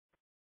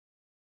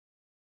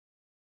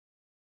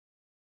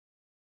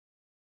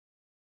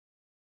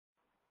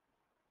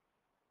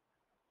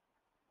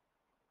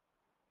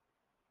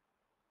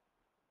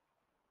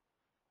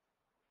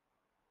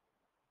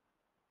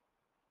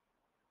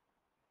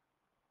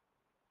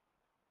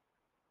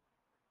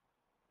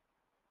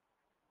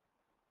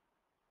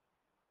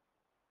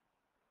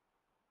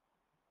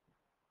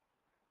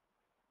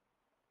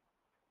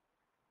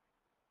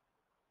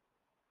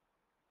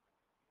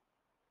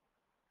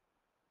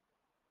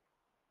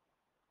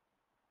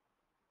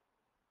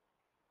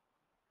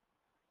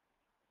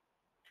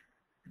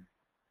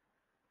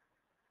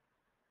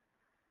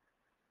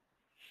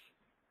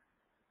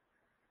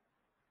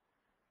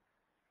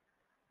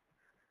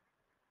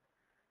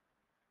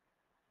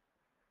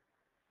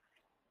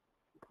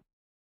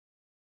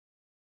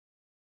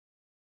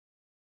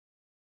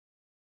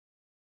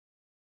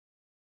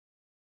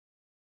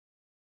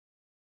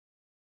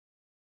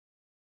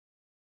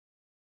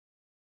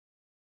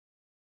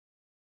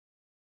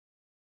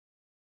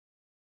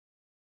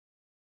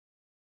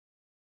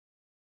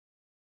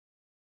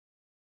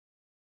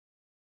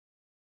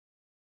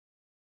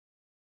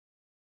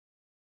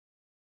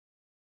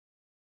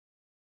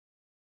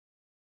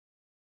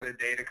the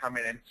day to come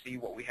in and see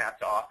what we have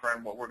to offer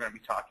and what we're going to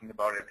be talking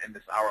about in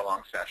this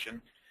hour-long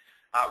session.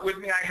 With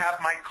me, I have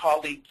my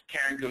colleague,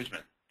 Karen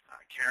Guzman.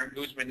 Karen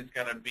Guzman is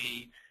going to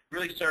be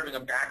really serving a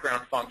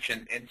background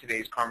function in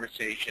today's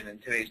conversation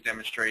and today's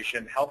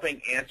demonstration,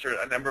 helping answer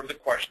a number of the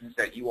questions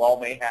that you all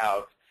may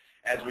have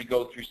as we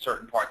go through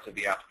certain parts of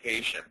the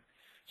application.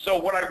 So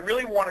what I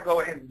really want to go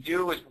ahead and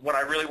do is, what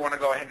I really want to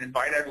go ahead and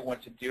invite everyone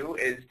to do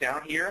is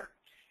down here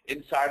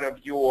inside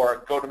of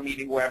your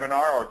GoToMeeting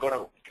webinar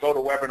or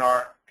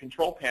GoToWebinar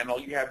control panel,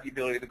 you have the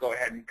ability to go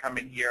ahead and come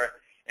in here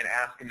and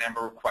ask a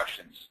number of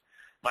questions.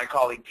 My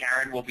colleague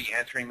Karen will be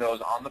answering those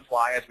on the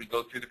fly as we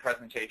go through the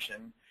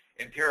presentation,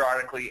 and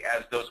periodically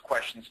as those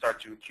questions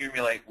start to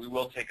accumulate, we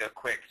will take a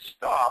quick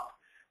stop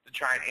to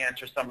try and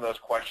answer some of those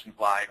questions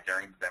live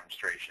during the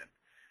demonstration.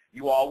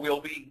 You all will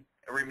be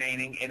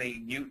remaining in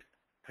a mute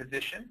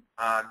position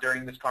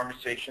during this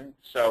conversation,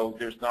 so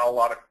there's not a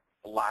lot of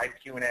live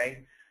Q&A.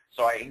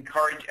 So I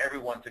encourage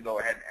everyone to go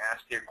ahead and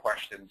ask their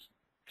questions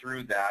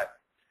through that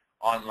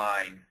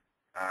online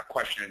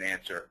question and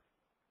answer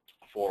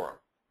forum.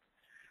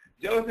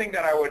 The other thing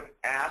that I would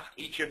ask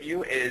each of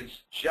you is,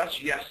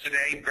 just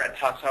yesterday, Brett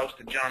Tusshouse,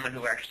 the gentleman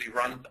who actually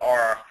runs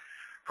our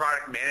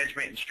product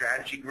management and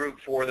strategy group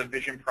for the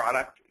Vision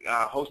product,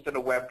 hosted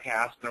a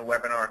webcast and a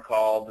webinar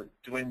called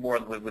Doing More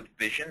with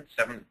Vision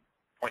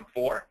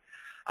 7.4,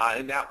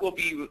 and that will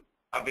be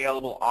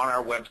available on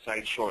our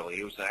website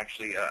shortly. It was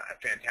actually a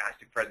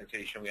fantastic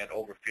presentation. We had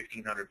over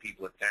 1,500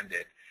 people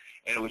attended,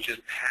 and it was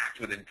just packed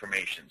with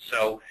information.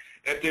 So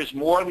if there's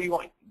more that you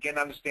want to get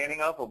an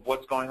understanding of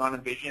what's going on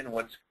in Vision and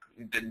what's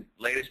the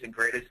latest and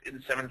greatest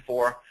in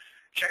 7.4,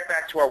 check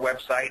back to our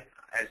website,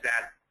 as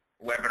that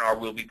webinar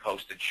will be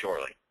posted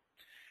shortly.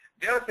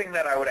 The other thing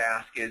that I would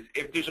ask is,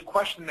 if there's a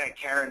question that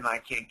Karen and I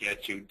can't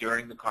get to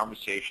during the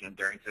conversation and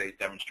during today's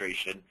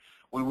demonstration,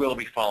 we will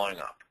be following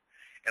up.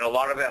 And a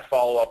lot of that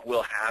follow-up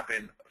will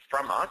happen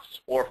from us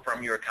or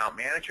from your account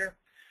manager.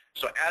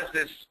 So as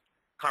this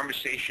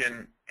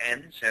conversation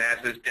ends and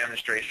as this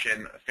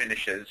demonstration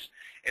finishes,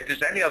 if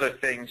there's any other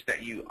things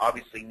that you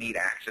obviously need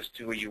access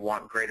to or you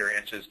want greater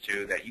answers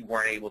to that you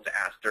weren't able to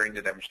ask during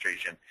the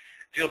demonstration,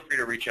 feel free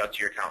to reach out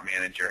to your account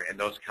manager, and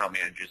those account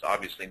managers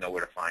obviously know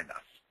where to find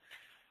us.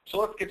 So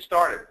let's get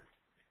started.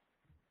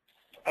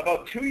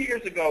 About 2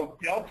 years ago,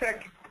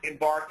 Deltek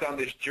embarked on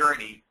this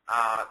journey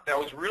that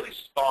was really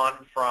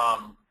spawned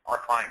from our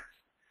clients.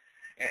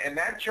 And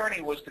that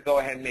journey was to go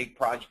ahead and make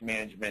project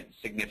management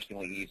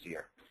significantly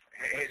easier.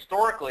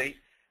 Historically,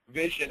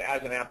 Vision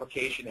as an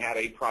application had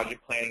a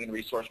project planning and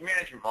resource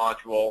management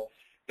module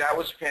that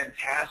was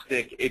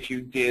fantastic if you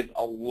did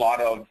a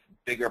lot of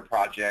bigger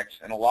projects,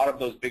 and a lot of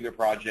those bigger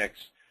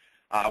projects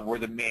were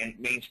the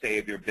mainstay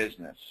of your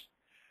business.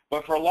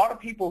 But for a lot of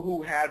people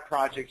who had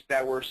projects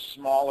that were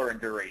smaller in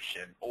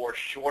duration or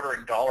shorter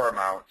in dollar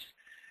amounts,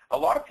 a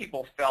lot of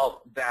people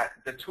felt that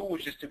the tool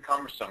was just too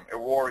cumbersome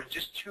or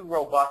just too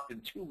robust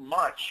and too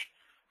much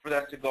for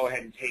them to go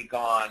ahead and take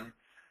on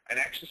an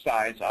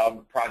exercise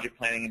of project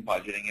planning and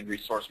budgeting and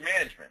resource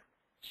management.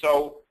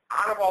 So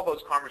out of all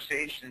those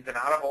conversations and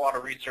out of a lot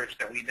of research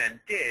that we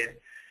then did,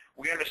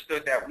 we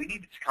understood that we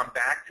needed to come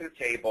back to the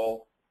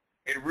table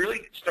and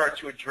really start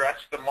to address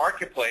the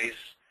marketplace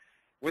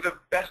with a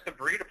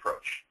best-of-breed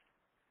approach.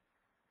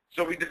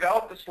 So we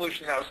developed a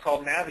solution that was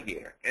called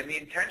Navigator. And the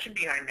intention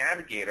behind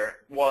Navigator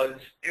was,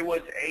 it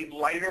was a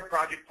lighter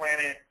project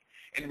planning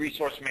and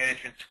resource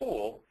management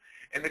tool.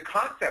 And the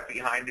concept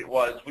behind it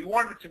was, we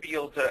wanted it to be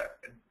able to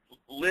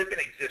live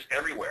and exist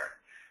everywhere.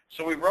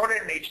 So we wrote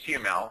it in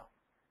HTML,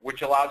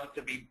 which allows it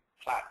to be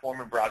platform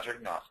and browser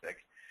agnostic.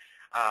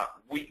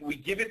 We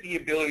give it the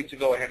ability to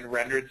go ahead and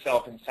render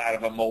itself inside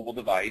of a mobile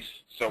device.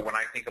 So when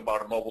I think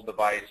about a mobile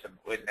device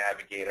with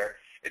Navigator,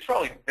 it's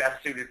probably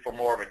best suited for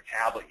more of a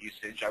tablet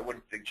usage. I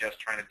wouldn't suggest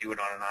trying to do it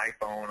on an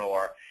iPhone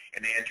or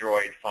an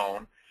Android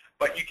phone.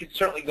 But you can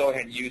certainly go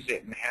ahead and use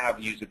it and have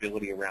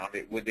usability around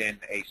it within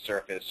a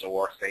Surface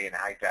or, say, an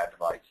iPad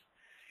device.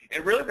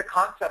 And really the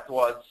concept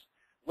was,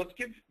 let's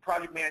give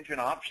project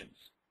management options.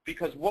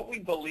 Because what we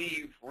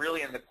believe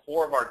really in the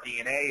core of our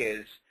DNA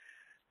is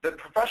the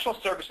professional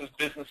services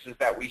businesses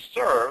that we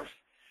serve,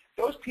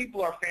 those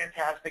people are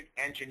fantastic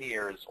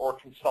engineers or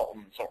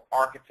consultants or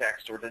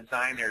architects or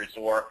designers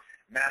or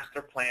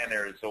master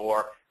planners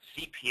or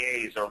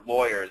CPAs or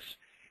lawyers.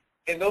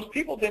 And those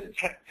people didn't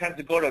tend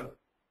to go to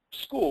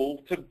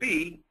school to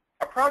be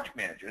a project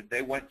manager.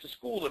 They went to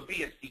school to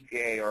be a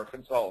CPA or a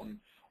consultant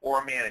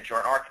or a manager or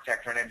an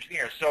architect or an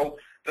engineer. So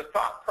the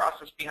thought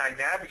process behind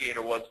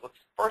Navigator was, let's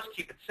first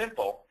keep it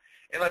simple,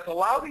 and let's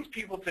allow these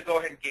people to go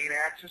ahead and gain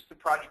access to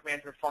project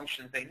management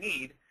functions they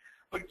need,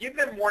 but give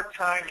them more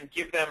time and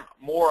give them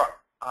more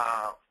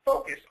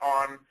focus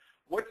on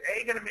what's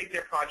going to make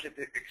their project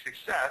a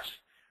success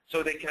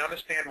so they can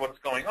understand what's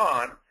going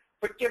on,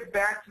 but get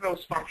back to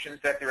those functions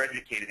that they're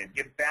educated in,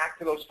 get back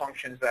to those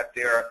functions that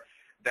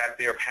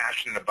they're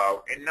passionate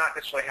about, and not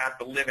necessarily have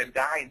to live and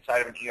die inside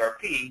of an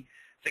ERP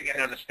to get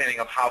an understanding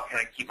of how can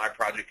I keep my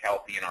project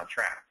healthy and on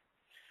track.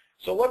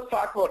 So let's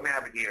talk about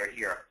Navigator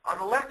here. On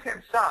the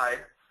left-hand side,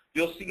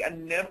 you'll see a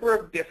number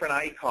of different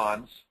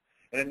icons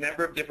and a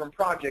number of different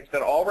projects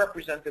that all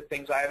represent the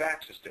things I have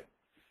access to.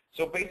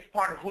 So based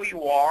upon who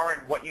you are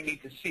and what you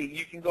need to see,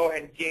 you can go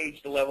ahead and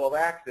gauge the level of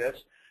access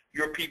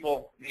your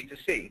people need to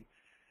see.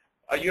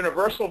 A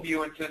universal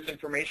view into this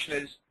information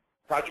is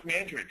project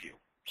management view.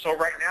 So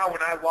right now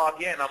when I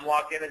log in, I'm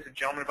logged in as a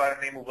gentleman by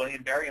the name of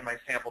William Berry in my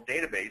sample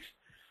database.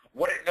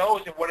 What it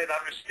knows and what it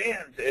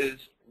understands is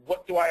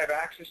what do I have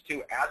access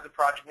to as the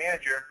project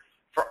manager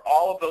for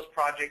all of those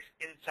projects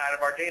inside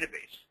of our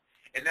database.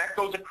 And that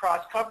goes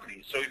across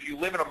companies. So if you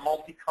live in a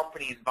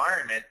multi-company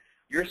environment,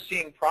 you're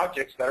seeing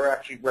projects that are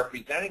actually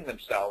representing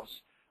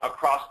themselves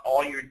across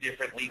all your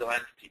different legal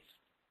entities.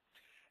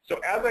 So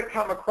as I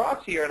come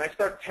across here and I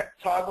start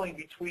toggling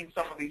between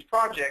some of these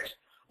projects,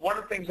 one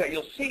of the things that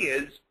you'll see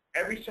is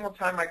every single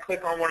time I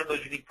click on one of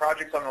those unique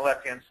projects on the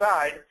left-hand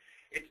side,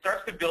 it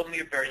starts to build me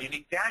a very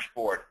unique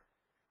dashboard.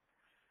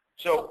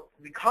 So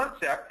the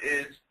concept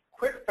is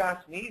quick,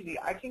 fast, and easy.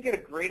 I can get a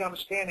great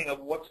understanding of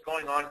what's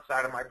going on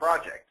inside of my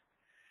project.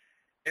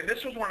 And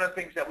this was one of the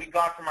things that we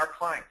got from our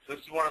clients. This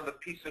is one of the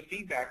pieces of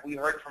feedback we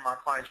heard from our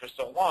clients for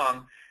so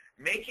long.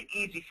 Make it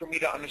easy for me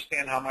to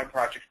understand how my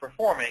project's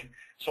performing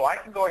so I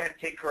can go ahead and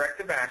take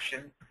corrective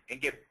action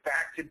and get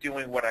back to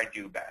doing what I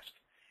do best.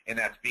 And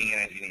that's being an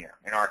engineer,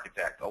 an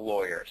architect, a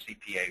lawyer, a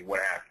CPA,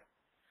 what have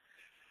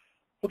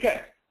you.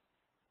 Okay.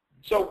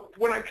 So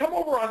when I come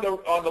over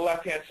on the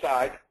left-hand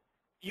side,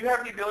 you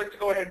have the ability to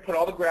go ahead and put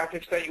all the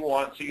graphics that you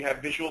want, so you have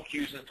visual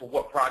cues as to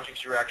what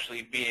projects you're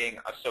actually being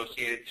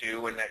associated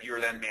to and that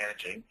you're then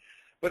managing.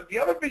 But the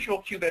other visual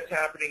cue that's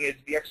happening is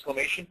the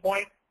exclamation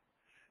point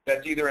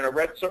that's either in a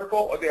red circle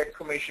or the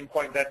exclamation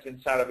point that's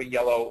inside of a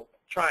yellow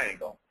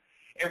triangle.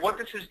 And what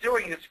this is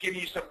doing is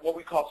giving you some what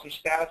we call some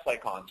status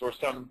icons or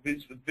some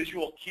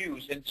visual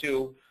cues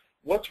into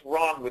what's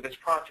wrong with this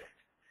project.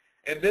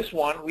 In this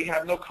one, we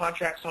have no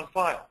contracts on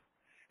file.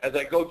 As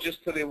I go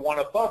just to the one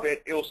above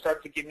it, it will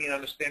start to give me an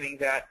understanding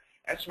that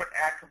estimate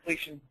at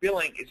completion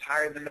billing is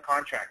higher than the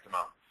contract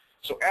amount.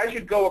 So as you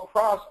go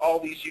across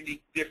all these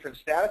unique different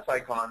status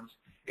icons,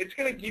 it's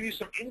going to give you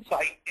some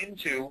insight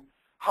into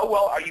how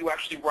well are you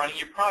actually running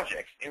your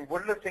projects and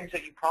what are the things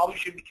that you probably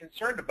should be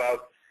concerned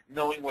about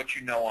knowing what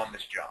you know on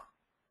this job.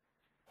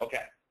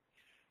 Okay,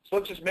 so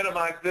let's just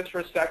minimize this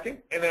for a second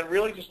and then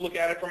really just look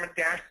at it from a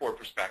dashboard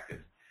perspective.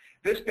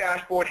 This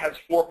dashboard has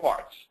 4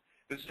 parts.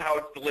 This is how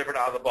it's delivered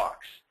out of the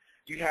box.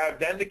 You have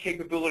then the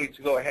capability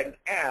to go ahead and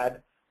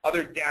add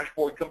other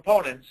dashboard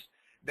components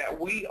that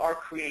we are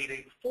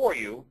creating for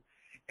you.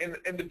 And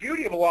the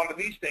beauty of a lot of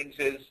these things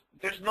is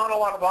there's not a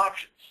lot of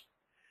options.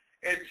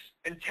 It's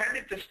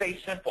intended to stay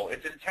simple.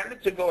 It's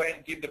intended to go ahead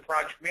and give the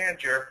project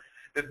manager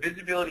the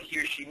visibility he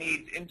or she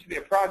needs into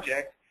their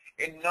project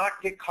and not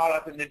get caught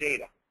up in the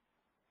data.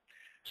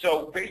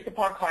 So based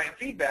upon client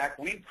feedback,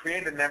 we've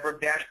created a number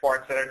of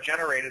dashboards that are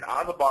generated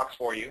out of the box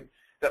for you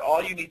that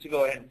all you need to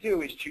go ahead and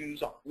do is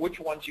choose which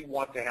ones you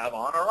want to have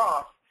on or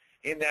off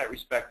in that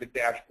respective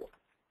dashboard.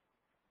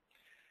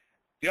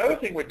 The other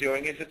thing we're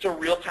doing is it's a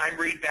real-time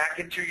read back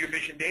into your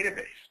Vision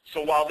database.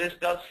 So while this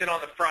does sit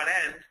on the front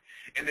end,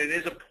 and it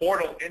is a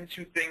portal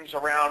into things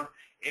around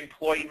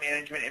employee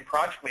management and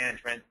project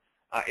management,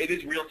 it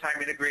is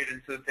real-time integrated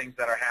into the things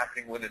that are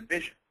happening within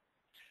Vision.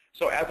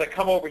 So as I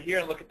come over here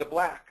and look at the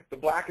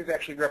black is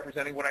actually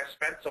representing what I've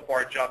spent so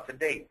far at job to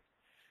date.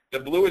 The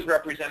blue is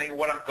representing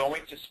what I'm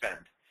going to spend.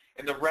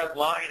 And the red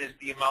line is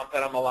the amount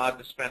that I'm allowed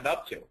to spend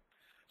up to.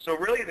 So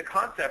really the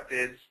concept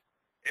is,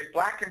 if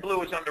black and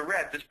blue is under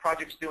red, this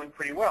project's doing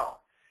pretty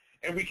well.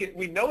 And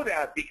we know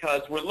that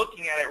because we're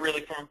looking at it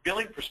really from a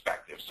billing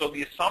perspective. So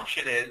the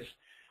assumption is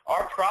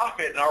our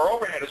profit and our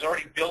overhead is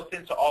already built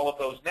into all of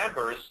those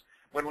numbers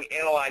when we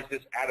analyze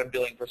this at a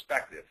billing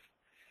perspective.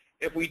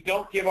 If we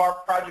don't give our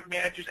project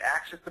managers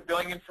access to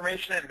billing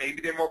information and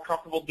maybe they're more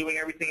comfortable doing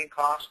everything in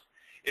cost,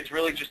 it's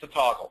really just a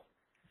toggle.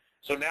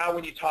 So now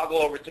when you toggle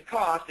over to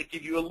cost, it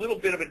gives you a little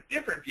bit of a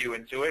different view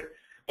into it,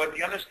 but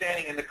the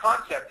understanding and the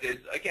concept is,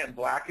 again,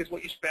 black is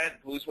what you spent,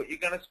 blue is what you're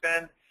going to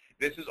spend,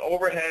 this is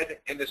overhead,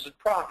 and this is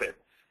profit.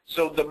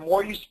 So the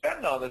more you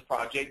spend on this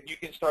project, you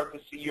can start to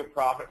see your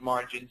profit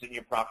margins and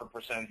your profit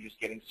percentages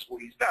getting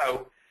squeezed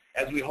out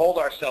as we hold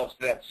ourselves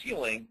to that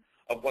ceiling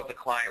of what the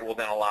client will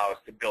then allow us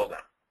to bill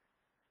them.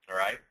 All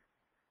right?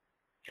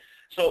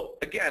 So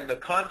again, the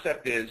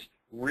concept is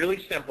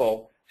really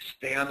simple.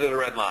 Stay under the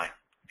red line.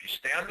 If you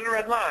stay under the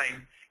red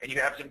line and you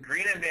have some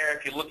green in there,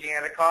 if you're looking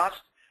at a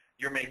cost,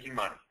 you're making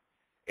money.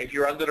 If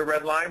you're under the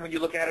red line when you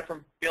look at it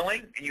from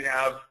billing and you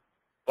have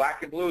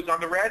black and blue is on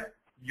the red,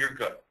 you're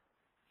good.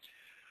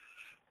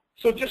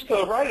 So just to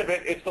the right of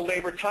it, it's the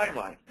labor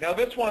timeline. Now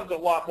this one's a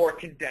lot more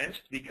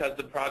condensed because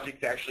the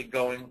project's actually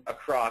going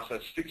across a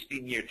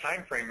 16-year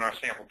time frame in our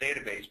sample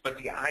database, but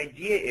the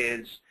idea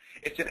is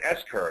it's an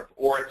S-curve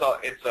or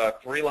it's a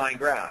 3-line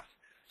graph.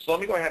 So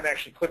let me go ahead and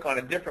actually click on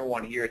a different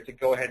one here to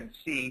go ahead and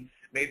see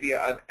maybe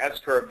an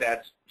S-curve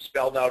that's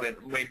spelled out in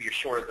maybe a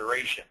shorter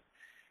duration.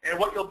 And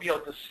what you'll be able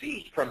to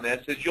see from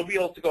this is you'll be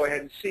able to go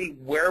ahead and see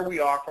where we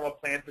are from a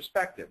plan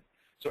perspective.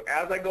 So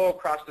as I go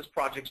across this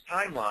project's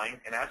timeline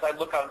and as I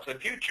look out into the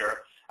future,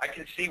 I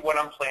can see what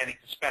I'm planning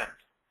to spend.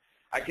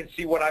 I can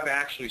see what I've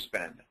actually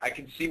spent. I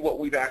can see what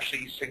we've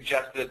actually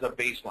suggested as a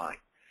baseline.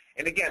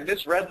 And again,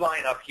 this red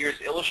line up here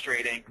is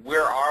illustrating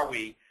where are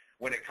we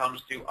when it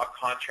comes to a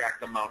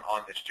contract amount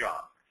on this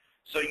job.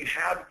 So you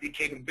have the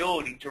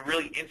capability to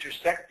really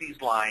intersect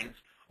these lines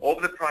over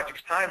the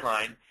project's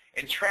timeline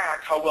and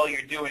track how well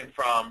you're doing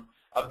from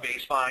a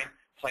baseline,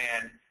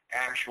 plan,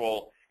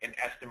 actual, and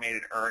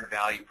estimated earned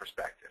value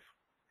perspective.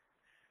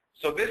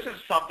 So this is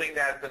something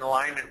that's in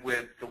alignment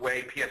with the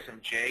way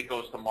PSMJ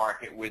goes to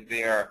market with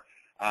their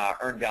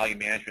earned value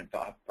management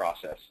thought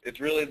process. It's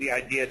really the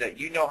idea that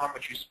you know how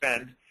much you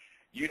spend,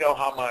 you know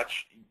how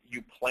much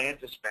you plan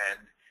to spend,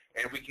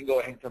 and we can go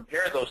ahead and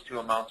compare those two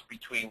amounts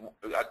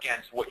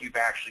against what you've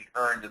actually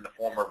earned in the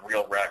form of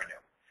real revenue.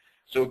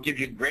 So it gives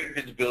you great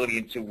visibility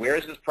into where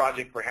is this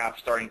project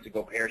perhaps starting to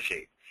go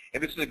pear-shaped.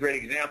 And this is a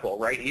great example.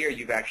 Right here,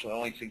 you've actually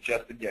only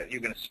suggested that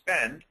you're going to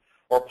spend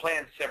or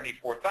plan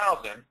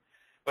 $74,000,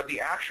 but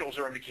the actuals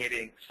are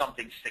indicating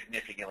something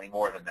significantly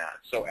more than that.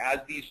 So as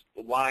these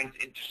lines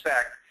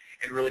intersect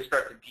and really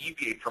start to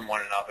deviate from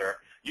one another,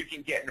 you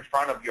can get in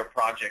front of your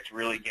projects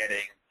really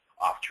getting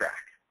off track.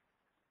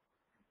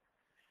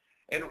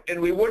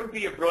 And we wouldn't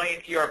be a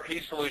brilliant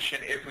ERP solution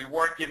if we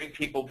weren't giving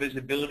people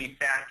visibility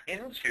back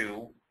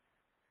into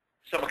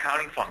some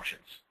accounting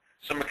functions.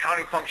 Some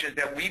accounting functions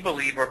that we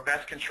believe are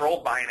best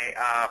controlled by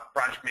a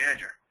project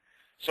manager.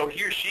 So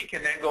he or she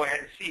can then go ahead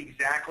and see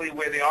exactly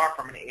where they are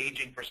from an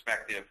aging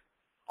perspective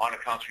on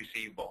accounts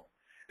receivable.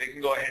 They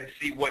can go ahead and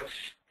see what's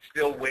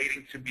still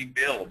waiting to be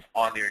billed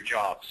on their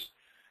jobs.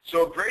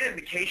 So a great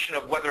indication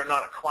of whether or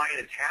not a client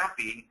is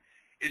happy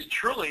is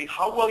truly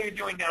how well you're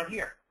doing down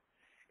here.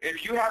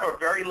 If you have a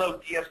very low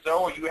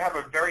DSO or you have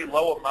a very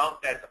low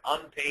amount that's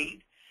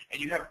unpaid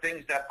and you have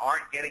things that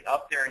aren't getting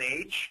up there in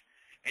age,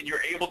 and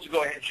you're able to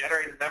go ahead and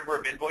generate a number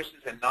of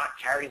invoices and not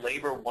carry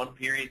labor one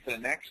period to the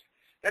next,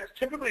 that's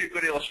typically a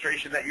good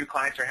illustration that your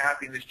clients are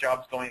happy and this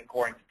job's going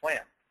according to plan.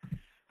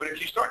 But if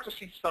you start to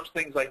see some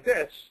things like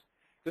this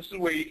is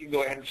where you can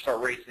go ahead and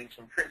start raising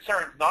some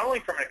concerns, not only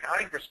from an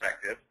accounting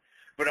perspective,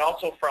 but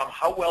also from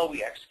how well are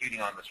we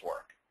executing on this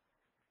work.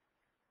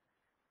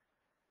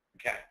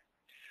 Okay.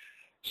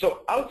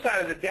 So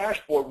outside of the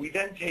dashboard, we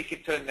then take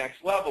it to the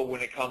next level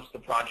when it comes to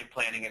project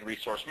planning and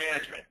resource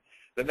management.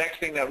 The next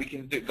thing that we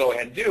can go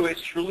ahead and do is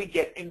truly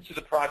get into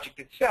the project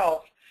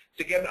itself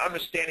to get an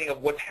understanding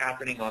of what's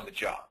happening on the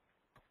job.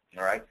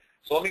 All right?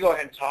 So let me go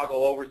ahead and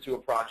toggle over to a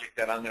project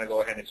that I'm going to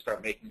go ahead and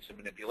start making some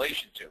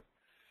manipulation to.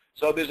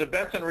 So there's a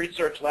Benson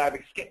Research Lab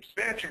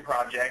expansion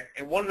project,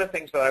 and one of the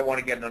things that I want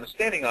to get an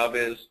understanding of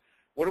is,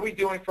 what are we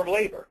doing for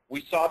labor?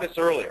 We saw this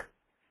earlier.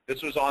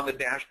 This was on the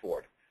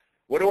dashboard.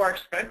 What do our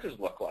expenses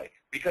look like?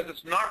 Because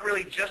it's not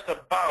really just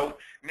about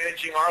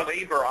managing our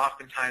labor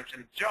oftentimes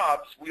in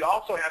jobs. We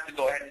also have to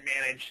go ahead and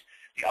manage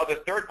the other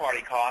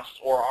third-party costs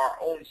or our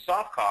own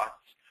soft costs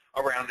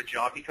around the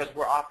job because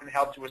we're often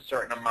held to a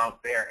certain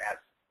amount there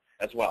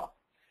as well.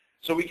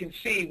 So we can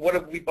see what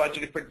have we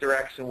budgeted for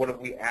directs and what have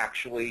we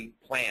actually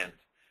planned.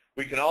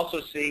 We can also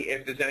see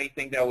if there's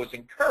anything that was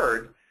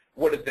incurred,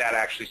 what does that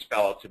actually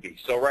spell out to be.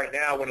 So right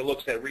now when it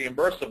looks at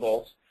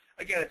reimbursables,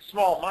 again, it's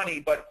small money,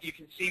 but you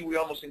can see we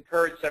almost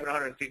incurred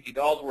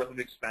 $750 worth of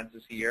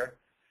expenses here.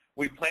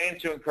 We plan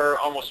to incur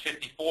almost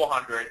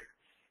 $5,400,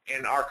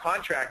 and our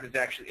contract is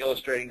actually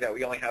illustrating that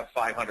we only have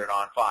 $500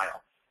 on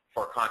file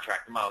for a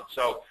contract amount.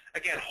 So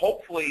again,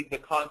 hopefully the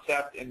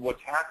concept and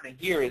what's happening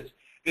here is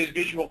there's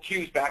visual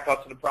cues back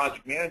out to the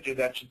project manager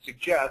that should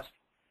suggest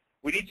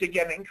we need to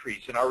get an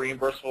increase in our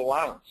reimbursable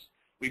allowance.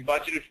 We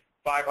budgeted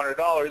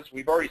 $500.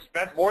 We've already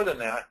spent more than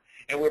that,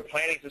 and we're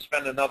planning to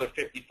spend another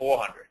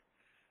 $5,400.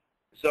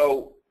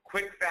 So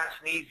quick, fast,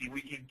 and easy,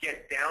 we can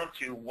get down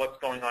to what's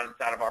going on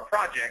inside of our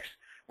projects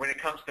when it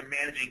comes to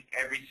managing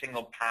every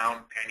single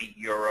pound, penny,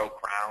 euro,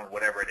 crown,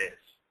 whatever it is.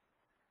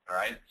 All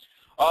right?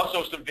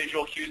 Also, some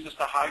visual cues as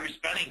to how you're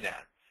spending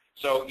that.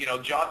 So,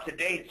 job to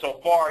date,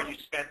 so far, you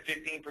spent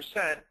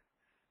 15%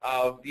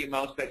 of the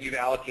amounts that you've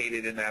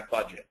allocated in that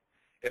budget.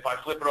 If I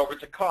flip it over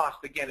to cost,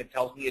 again, it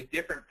tells me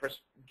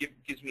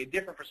gives me a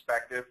different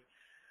perspective,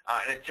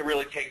 and it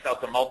really takes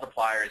out the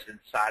multipliers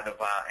inside of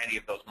any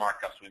of those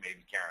markups we may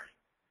be carrying.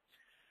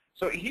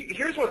 So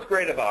here's what's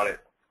great about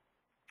it.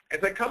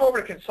 As I come over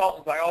to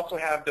consultants, I also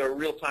have the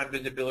real-time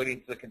visibility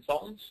into the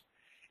consultants.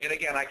 And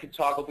again, I can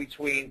toggle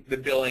between the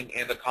billing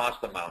and the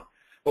cost amount.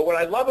 But what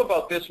I love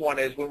about this one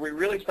is when we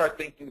really start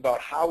thinking about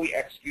how we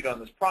execute on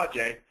this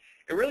project,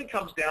 it really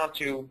comes down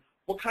to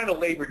what kind of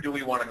labor do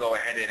we want to go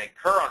ahead and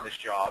incur on this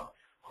job,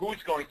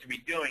 who's going to be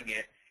doing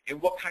it,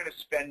 and what kind of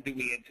spend do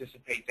we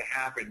anticipate to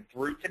happen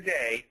through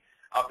today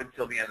up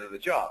until the end of the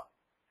job.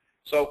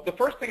 So the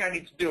first thing I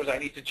need to do is I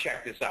need to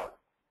check this out.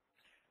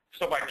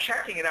 So by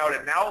checking it out,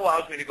 it now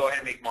allows me to go ahead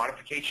and make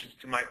modifications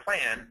to my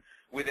plan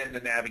within the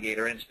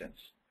Navigator instance.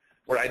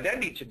 What I then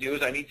need to do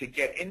is I need to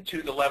get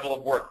into the level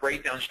of work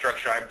breakdown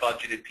structure I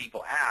budgeted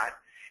people at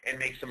and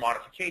make some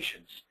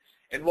modifications.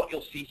 And what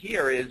you'll see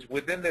here is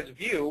within this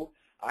view,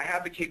 I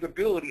have the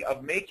capability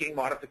of making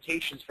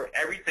modifications for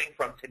everything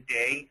from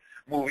today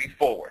moving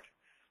forward.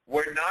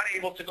 We're not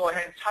able to go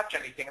ahead and touch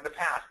anything in the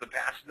past. The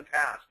past is the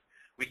past.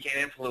 We can't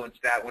influence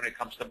that when it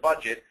comes to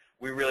budget.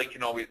 We really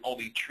can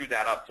only true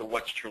that up to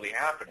what's truly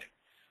happening.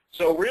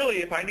 So really,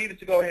 if I needed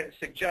to go ahead and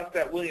suggest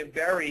that William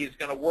Berry is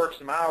going to work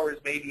some hours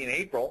maybe in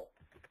April,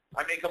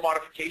 I make a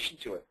modification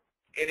to it.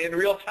 And in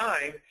real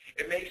time,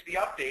 it makes the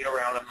update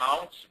around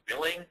amounts,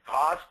 billing,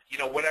 cost,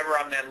 whatever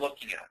I'm then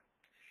looking at.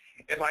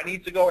 If I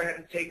need to go ahead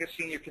and take a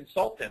senior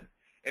consultant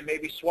and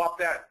maybe swap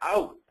that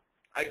out,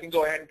 I can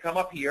go ahead and come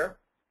up here,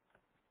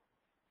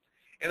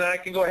 and then I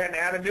can go ahead and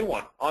add a new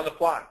one on the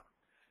fly.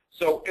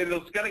 So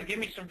it's going to give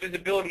me some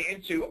visibility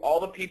into all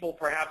the people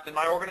perhaps in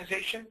my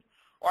organization,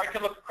 or I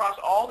can look across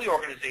all the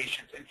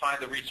organizations and find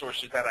the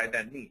resources that I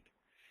then need.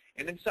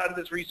 And inside of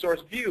this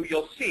resource view,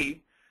 you'll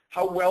see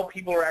how well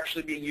people are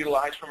actually being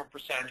utilized from a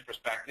percentage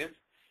perspective.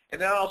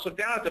 And then also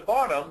down at the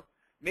bottom,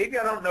 maybe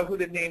I don't know who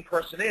the named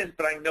person is,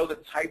 but I know the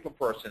type of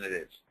person it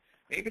is.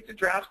 Maybe it's a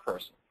drafts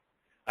person.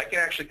 I can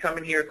actually come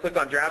in here, click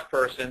on drafts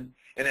person,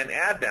 and then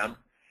add them,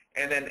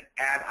 and then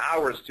add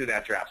hours to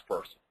that drafts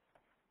person.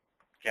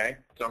 Okay?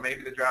 So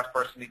maybe the drafts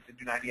person needs to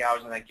do 90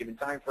 hours in that given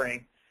time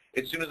frame.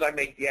 As soon as I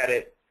make the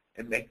edit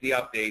and make the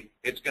update,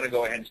 it's going to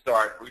go ahead and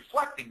start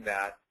reflecting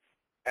that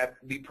at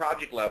the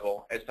project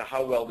level as to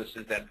how well this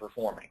is then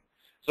performing.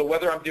 So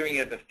whether I'm doing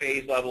it at the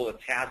phase level, the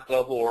task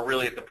level, or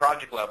really at the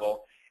project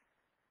level,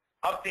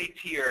 updates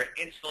here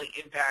instantly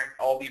impact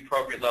all the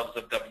appropriate levels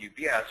of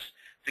WBS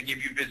to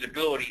give you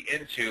visibility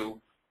into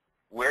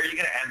where you're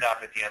going to end up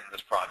at the end of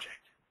this project.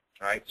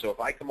 All right, so if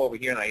I come over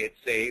here and I hit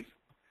save,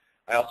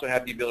 I also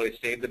have the ability to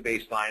save the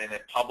baseline and then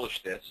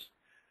publish this.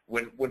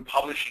 When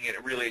publishing it,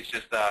 it really is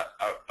just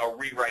a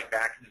rewrite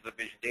back into the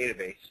Vision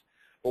database.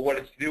 But what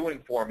it's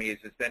doing for me is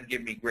it's then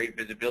giving me great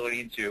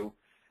visibility into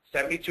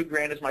 72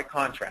 grand is my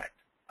contract.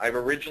 I've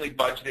originally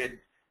budgeted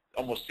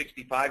almost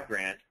 65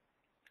 grand.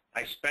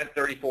 I spent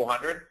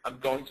 3,400. I'm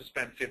going to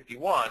spend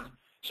 51.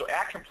 So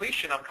at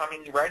completion, I'm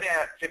coming right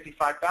at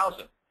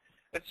 55,000.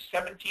 That's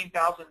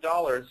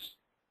 $17,000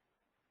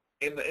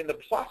 in the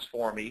plus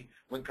for me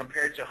when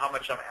compared to how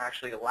much I'm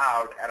actually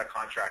allowed at a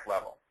contract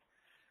level.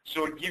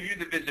 So it gives you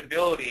the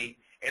visibility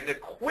and the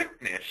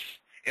quickness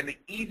and the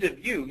ease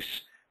of use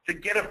to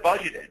get a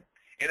budget in.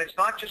 And it's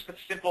not just a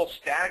simple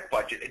static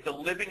budget. It's a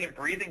living and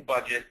breathing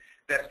budget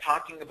that's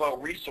talking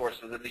about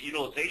resources and the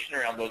utilization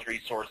around those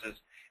resources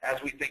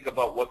as we think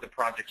about what the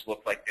projects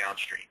look like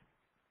downstream.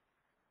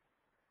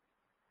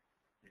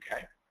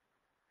 Okay?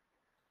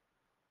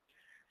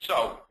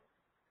 So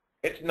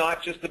it's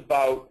not just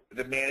about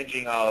the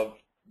managing of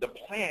the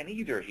plan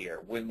either here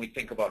when we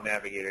think about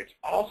Navigator. It's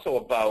also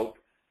about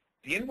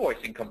the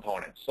invoicing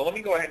components. So let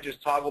me go ahead and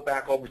just toggle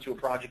back over to a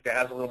project that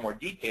has a little more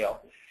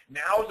detail.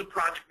 Now as a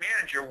project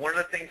manager, one of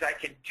the things I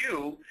can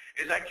do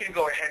is I can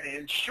go ahead and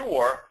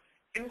ensure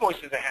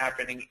invoices are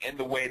happening in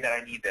the way that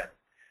I need them.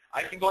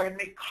 I can go ahead and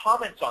make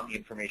comments on the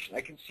information.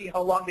 I can see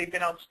how long they've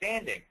been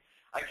outstanding.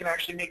 I can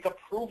actually make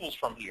approvals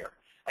from here.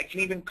 I can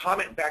even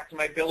comment back to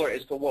my biller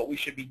as to what we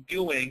should be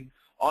doing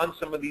on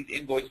some of these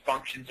invoice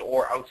functions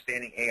or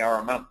outstanding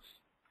AR amounts.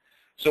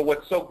 So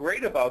what's so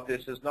great about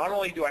this is not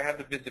only do I have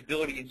the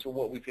visibility into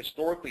what we've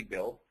historically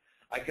billed,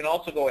 I can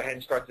also go ahead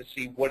and start to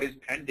see what is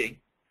pending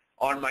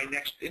on my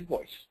next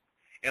invoice.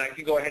 And I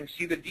can go ahead and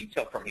see the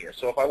detail from here.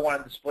 So if I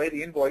want to display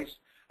the invoice,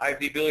 I have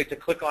the ability to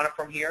click on it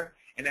from here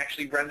and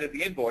actually render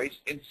the invoice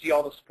and see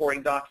all the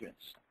supporting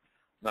documents.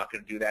 I'm not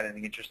going to do that in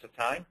the interest of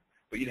time,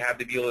 but you'd have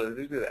the ability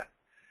to do that.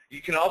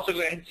 You can also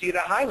go ahead and see at a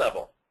high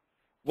level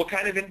what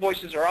kind of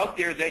invoices are out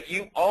there that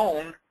you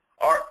own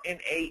are in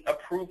a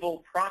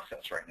approval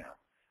process right now.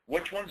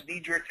 Which ones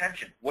need your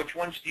attention? Which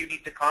ones do you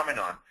need to comment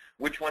on?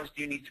 Which ones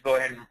do you need to go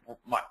ahead and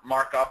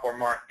mark up or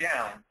mark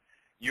down?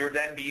 You're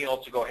then being able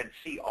to go ahead and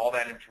see all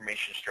that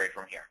information straight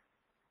from here.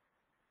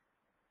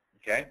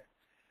 Okay?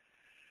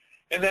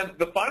 And then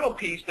the final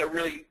piece that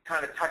really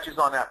kind of touches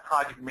on that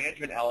project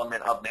management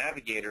element of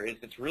Navigator is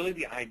it's really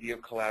the idea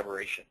of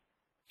collaboration.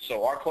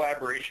 So our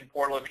collaboration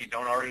portal, if you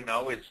don't already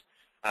know, is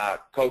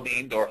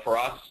codenamed, or for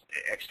us,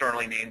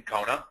 externally named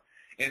Kona.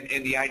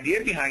 And the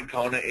idea behind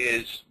Kona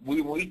is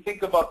when we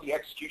think about the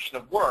execution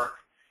of work,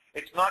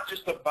 it's not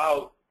just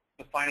about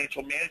the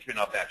financial management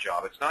of that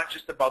job. It's not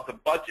just about the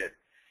budget.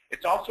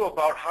 It's also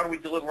about how do we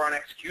deliver on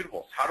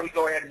executables? How do we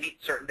go ahead and meet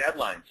certain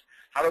deadlines?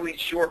 How do we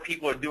ensure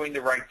people are doing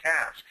the right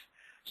tasks?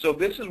 So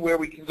this is where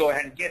we can go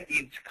ahead and get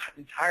the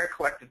entire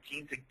collective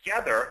team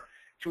together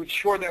to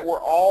ensure that we're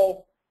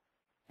all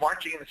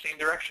marching in the same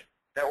direction,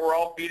 that we're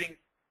all beating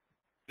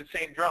the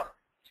same drum.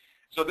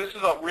 So this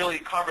is a really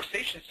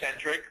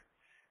conversation-centric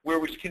where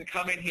we can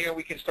come in here and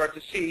we can start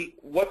to see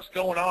what's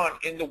going on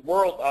in the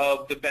world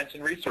of the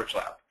Benson Research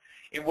Lab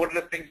and what are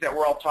the things that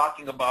we're all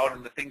talking about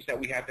and the things that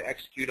we have to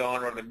execute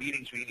on or the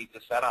meetings we need to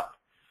set up.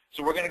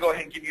 So we're going to go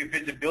ahead and give you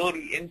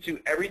visibility into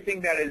everything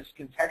that is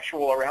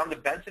contextual around the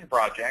Benson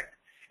project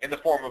in the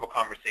form of a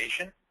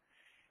conversation,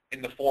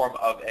 in the form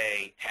of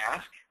a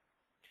task,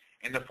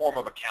 in the form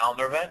of a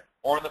calendar event,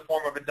 or in the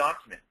form of a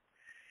document.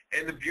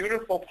 And the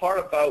beautiful part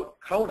about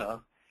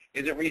Kona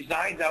is it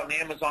resides out in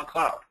Amazon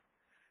Cloud.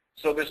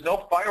 So there's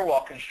no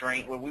firewall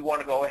constraint when we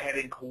want to go ahead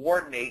and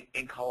coordinate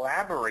and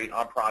collaborate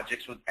on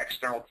projects with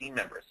external team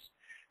members.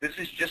 This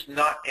is just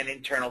not an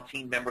internal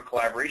team member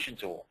collaboration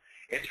tool.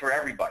 It's for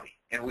everybody.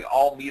 And we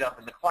all meet up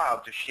in the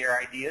cloud to share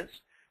ideas,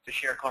 to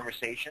share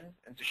conversations,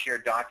 and to share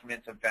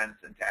documents, events,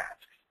 and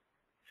tasks.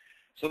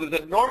 So there's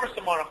an enormous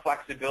amount of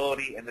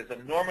flexibility, and there's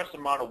an enormous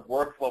amount of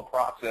workflow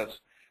process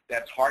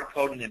that's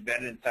hard-coded and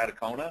embedded inside of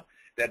Kona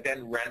that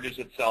then renders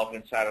itself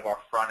inside of our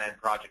front-end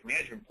project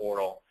management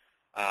portal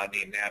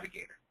named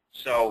Navigator.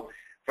 So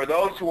for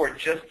those who are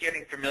just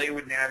getting familiar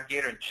with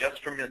Navigator and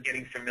just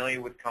getting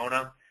familiar with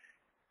Kona,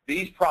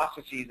 these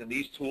processes and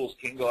these tools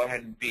can go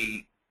ahead and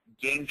be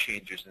game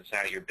changers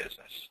inside of your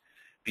business,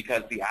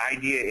 because the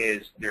idea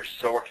is they're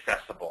so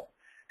accessible,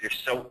 they're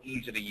so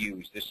easy to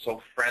use, they're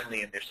so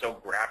friendly, and they're so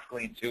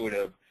graphically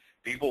intuitive.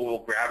 People will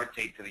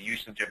gravitate to the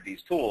usage of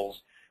these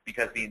tools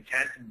because the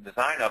intent and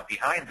design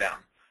behind them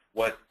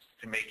was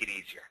to make it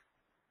easier.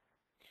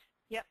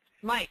 Yep.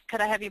 Mike, could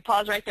I have you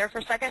pause right there for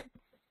a second?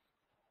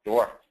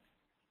 Sure.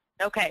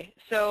 Okay,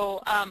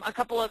 so a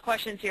couple of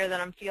questions here that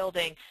I'm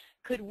fielding.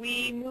 Could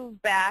we move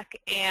back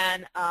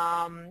and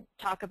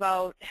talk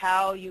about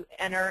how you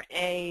enter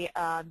a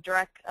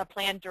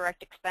planned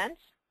direct expense?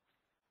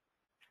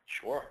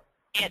 Sure.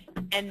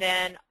 And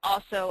then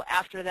also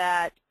after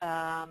that,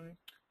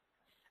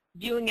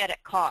 viewing it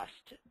at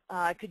cost.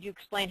 Could you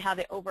explain how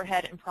the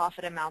overhead and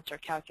profit amounts are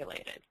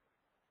calculated?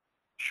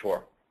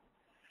 Sure.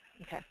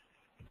 Okay.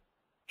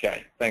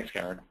 Okay, thanks,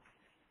 Karen.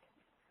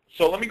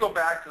 So let me go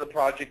back to the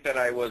project that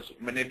I was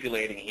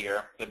manipulating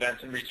here, the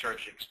Benson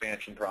Research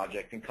Expansion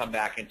Project, and come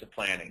back into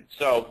planning.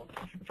 So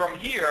from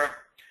here,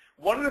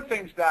 one of the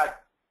things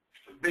that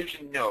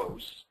Vision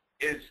knows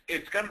is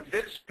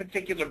this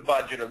particular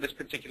budget or this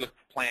particular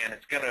plan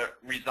is going to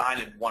reside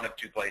in one of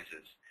two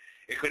places.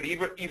 It could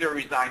either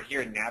reside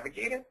here in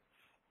Navigator,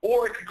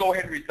 or it could go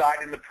ahead and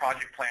reside in the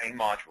project planning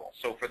module.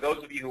 So for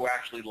those of you who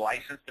actually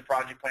license the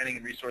project planning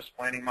and resource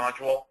planning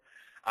module,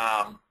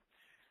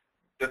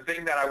 the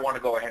thing that I want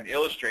to go ahead and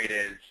illustrate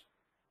is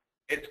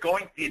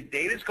the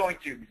data is going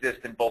to exist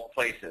in both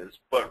places,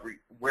 but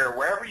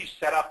wherever you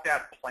set up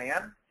that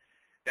plan,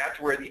 that's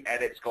where the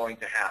edit's going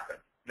to happen.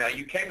 Now,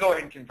 you can go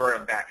ahead and convert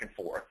them back and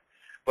forth,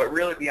 but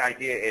really the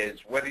idea is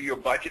whether you're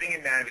budgeting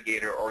in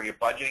Navigator or you're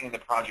budgeting in the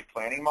project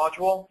planning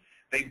module,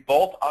 they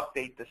both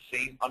update the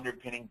same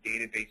underpinning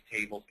database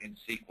tables in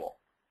SQL.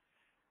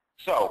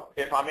 So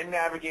if I'm in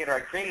Navigator, I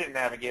created a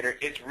Navigator,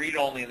 it's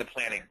read-only in the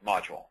planning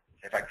module.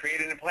 If I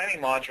created a planning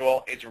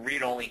module, it's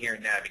read-only here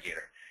in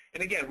Navigator.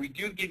 And again, we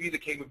do give you the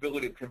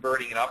capability of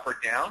converting it up or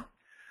down,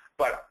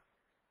 but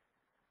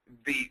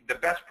the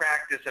best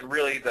practice and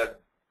really the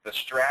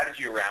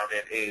strategy around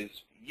it is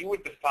you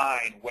would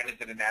define when is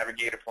it a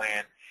Navigator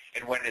plan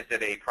and when is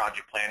it a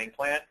project planning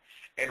plan,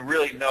 and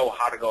really know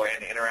how to go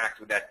ahead and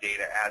interact with that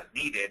data as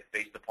needed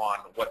based upon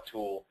what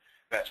tool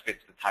best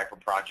fits the type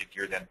of project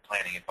you're then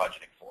planning and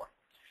budgeting for.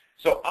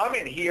 So I'm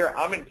in here,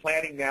 I'm in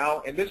planning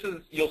now, and this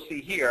is, you'll see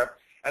here,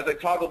 as I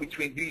toggle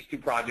between these two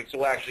projects, it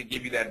will actually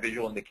give you that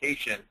visual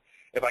indication.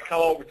 If I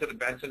come over to the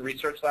Benson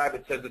Research Lab,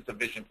 it says it's a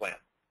vision plan.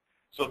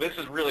 So this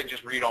is really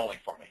just read-only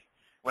for me.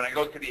 When I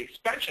go to the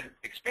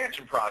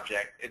expansion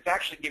project, it's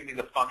actually giving me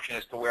the function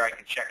as to where I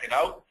can check it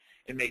out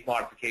and make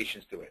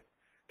modifications to it.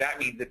 That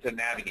means it's a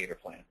Navigator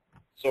plan.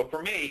 So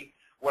for me,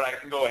 what I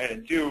can go ahead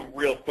and do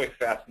real quick,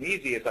 fast, and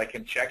easy is I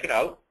can check it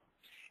out,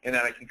 and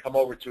then I can come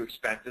over to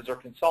expenses or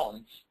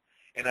consultants.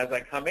 And as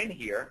I come in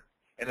here,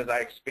 and as I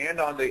expand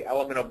on the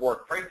element of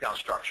work breakdown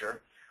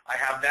structure, I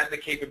have then the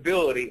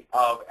capability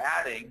of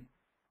adding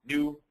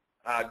new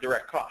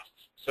direct costs.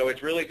 So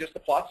it's really just a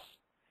plus.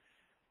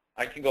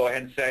 I can go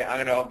ahead and say,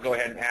 I'm going to go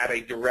ahead and add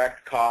a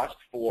direct cost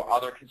for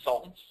other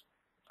consultants.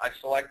 I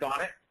select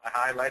on it, I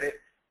highlight it,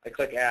 I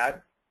click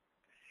Add.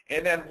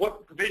 And then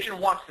what Vision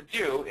wants to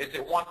do is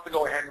it wants to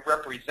go ahead and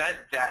represent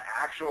that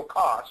actual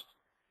cost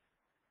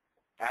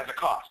as a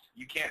cost.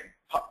 You can't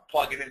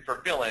plug it in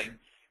for billing.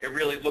 It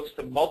really looks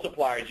to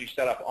multipliers you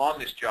set up on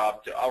this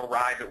job to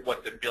arrive at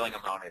what the billing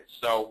amount is.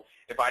 So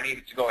if I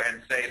needed to go ahead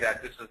and say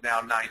that this is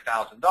now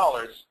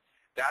 $9,000,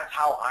 that's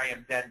how I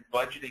am then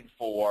budgeting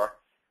for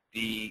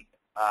the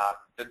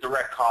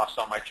direct costs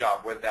on my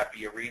job, whether that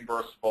be a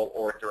reimbursable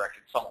or a direct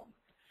consultant.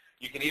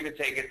 You can even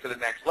take it to the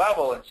next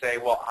level and say,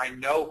 well, I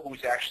know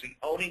who's actually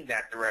owning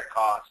that direct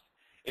cost.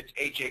 It's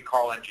H.A.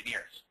 Carl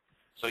Engineers.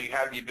 So you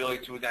have the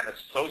ability to then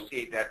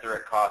associate that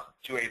direct cost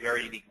to a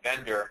very unique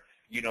vendor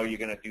you know you're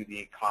going to do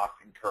the cost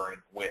incurring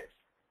with.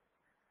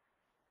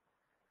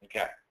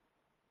 Okay.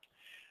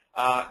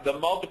 The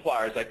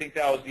multipliers, I think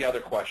that was the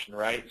other question,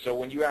 right? So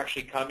when you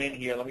actually come in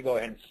here, let me go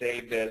ahead and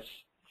save this.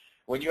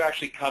 When you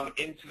actually come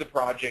into the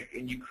project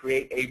and you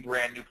create a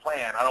brand new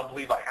plan, I don't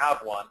believe I have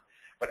one,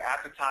 but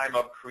at the time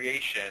of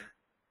creation,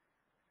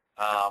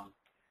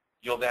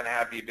 you'll then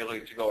have the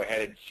ability to go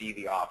ahead and see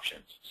the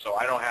options. So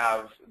I don't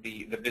have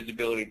the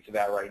visibility to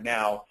that right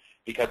now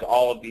because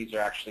all of these are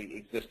actually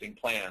existing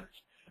plans.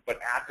 But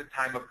at the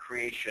time of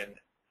creation,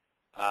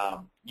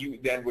 you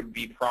then would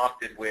be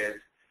prompted with,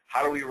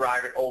 how do we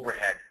arrive at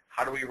overhead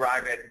How do we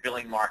arrive at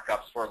billing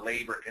markups for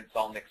labor,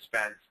 consultant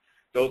expense?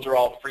 Those are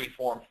all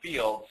free-form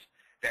fields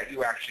that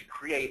you actually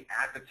create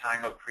at the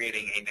time of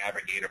creating a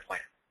Navigator plan.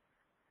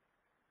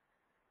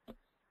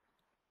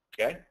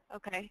 Okay?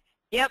 Okay.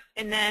 Yep.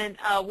 And then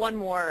one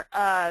more.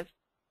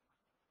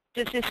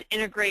 Does this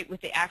integrate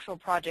with the actual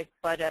project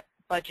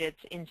budgets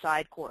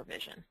inside Core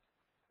Vision?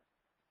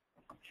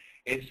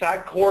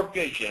 Inside Core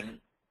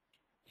Vision,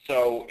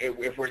 so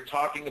if we're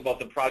talking about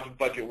the project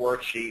budget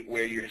worksheet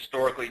where you're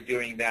historically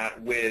doing that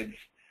with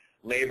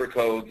labor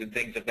codes and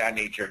things of that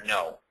nature,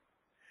 no.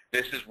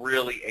 This is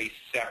really a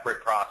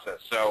separate process.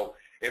 So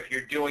if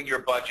you're doing your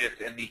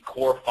budgets in the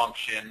core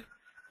function,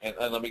 and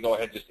let me go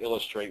ahead and just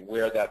illustrate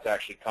where that's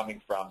actually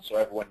coming from so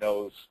everyone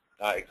knows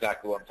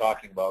exactly what I'm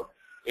talking about.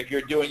 If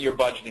you're doing your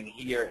budgeting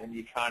here in the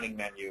accounting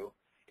menu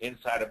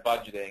inside of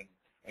budgeting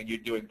and you're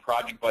doing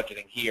project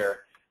budgeting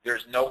here,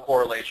 there's no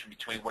correlation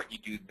between what you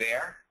do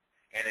there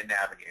and in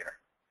Navigator.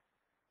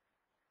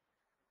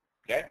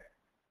 Okay?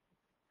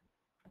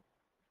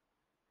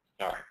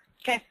 All right.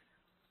 Okay.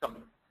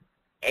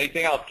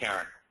 Anything else,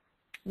 Karen?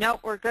 No,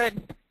 we're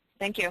good.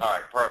 Thank you. All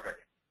right,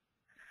 perfect.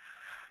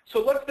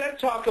 So let's then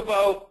talk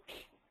about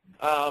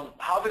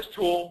how this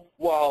tool,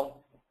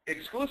 while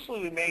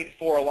exclusively made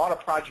for a lot of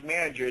project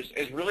managers,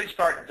 is really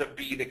starting to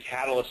be the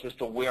catalyst as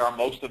to where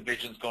most of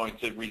Vision is going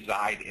to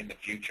reside in the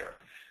future.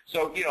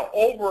 So, you know,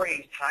 over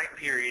a time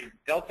period,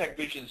 Deltek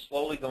Vision is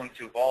slowly going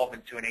to evolve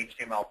into an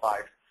HTML5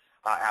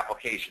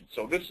 application.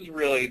 So this is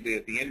really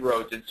the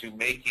inroads into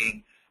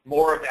making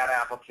more of that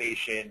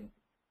application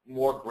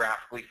more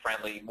graphically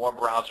friendly, more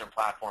browser and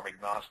platform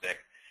agnostic.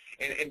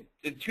 And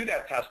to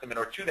that testament,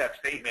 or to that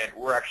statement,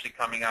 we're actually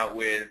coming out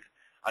with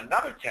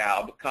another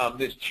tab come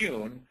this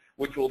June,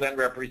 which will then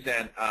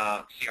represent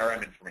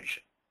CRM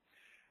information.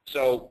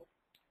 So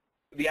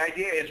the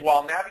idea is,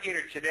 while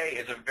Navigator today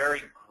is a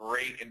very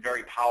great and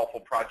very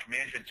powerful project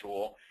management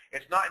tool,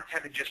 it's not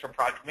intended just for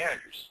project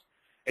managers.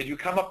 As you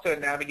come up to the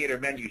Navigator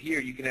menu here,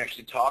 you can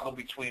actually toggle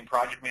between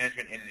project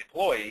management and an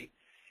employee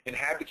and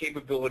have the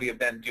capability of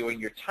then doing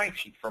your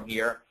timesheet from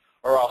here,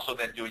 or also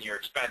then doing your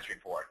expense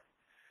report.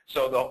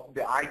 So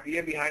the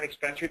idea behind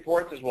expense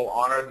reports is we'll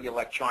honor the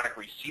electronic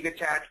receipt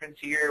attachments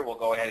here. We'll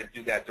go ahead and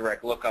do that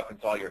direct lookup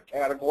into all your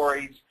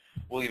categories.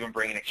 We'll even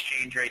bring in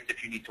exchange rates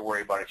if you need to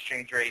worry about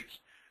exchange rates.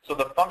 So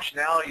the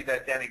functionality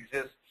that then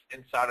exists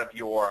inside of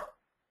your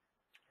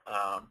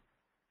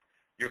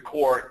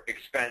core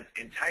expense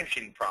and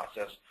timesheeting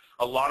process,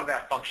 a lot of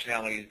that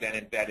functionality is then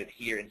embedded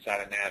here inside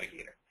of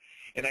Navigator.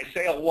 And I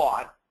say a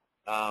lot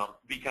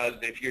because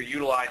if you're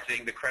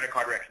utilizing the credit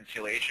card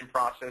reconciliation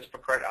process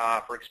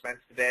for expense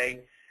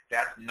today,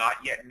 that's not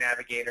yet in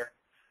Navigator.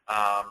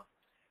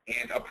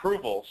 And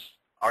approvals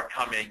are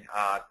coming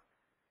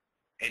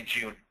in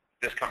June,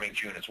 this coming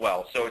June as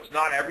well. So it's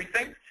not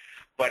everything,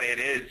 but it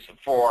is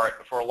for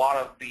a lot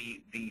of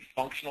the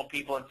functional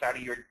people inside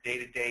of your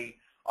day-to-day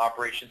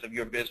operations of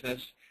your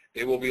business.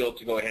 They will be able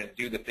to go ahead and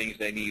do the things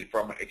they need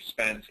from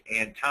expense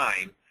and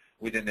time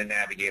within the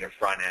Navigator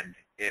front end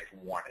if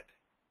wanted.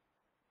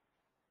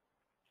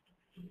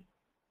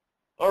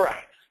 All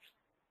right.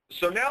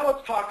 So now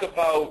let's talk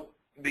about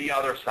the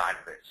other side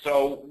of it.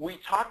 So we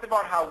talked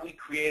about how we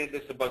created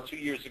this about 2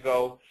 years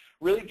ago,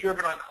 really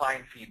driven on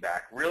client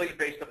feedback, really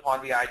based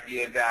upon the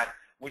idea that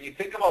when you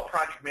think about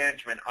project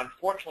management,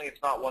 unfortunately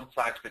it's not one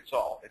size fits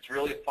all. It's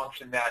really a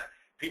function that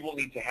people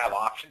need to have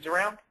options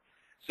around.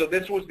 So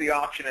this was the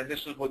option, and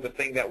this was the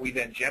thing that we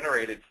then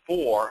generated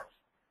for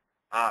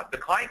the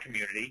client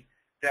community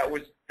that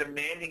was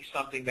demanding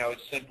something that was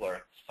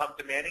simpler,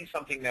 demanding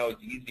something that was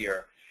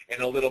easier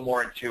and a little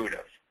more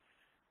intuitive.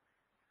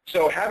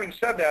 So having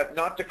said that,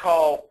 not to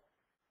call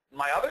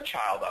my other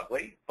child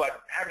ugly,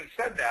 but having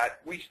said that,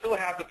 we still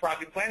have the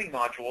project planning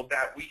module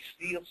that we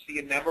still see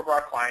a number of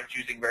our clients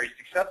using very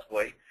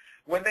successfully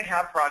when they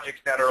have projects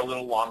that are a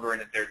little longer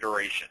in their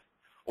duration,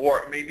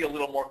 or maybe a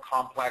little more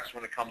complex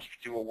when it comes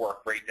to a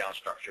work breakdown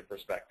structure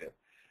perspective.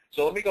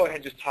 So let me go ahead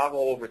and just toggle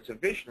over to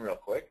Vision real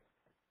quick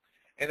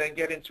and then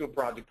get into a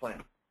project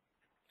plan.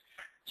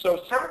 So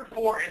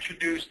 7.4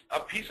 introduced a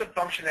piece of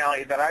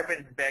functionality that I've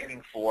been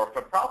begging for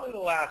probably the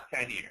last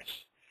 10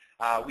 years.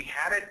 We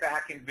had it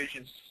back in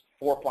Vision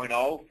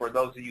 4.0 for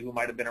those of you who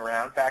might have been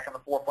around back in the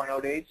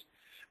 4.0 days,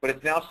 but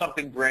it's now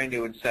something brand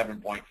new in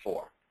 7.4.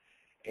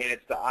 And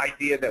it's the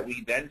idea that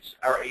we then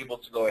are able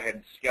to go ahead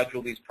and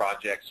schedule these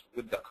projects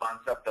with the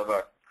concept of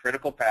a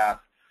critical path,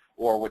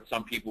 or what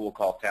some people will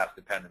call task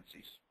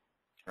dependencies.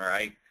 All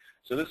right?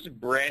 So this is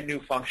brand new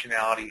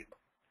functionality,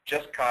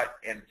 just cut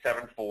in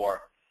 7.4.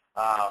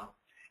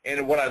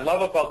 And what I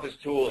love about this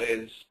tool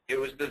is it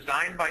was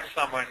designed by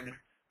someone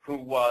who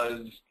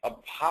was a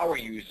power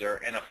user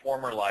in a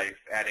former life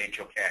at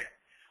HOK.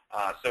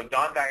 So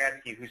Dawn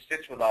Dietsky, who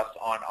sits with us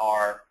on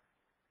our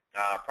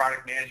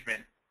product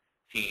management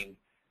team,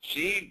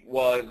 she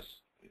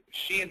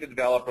and the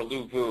developer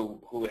Lou Vu,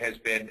 who has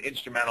been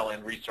instrumental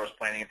in resource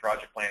planning and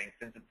project planning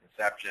since its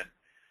inception,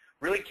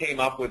 really came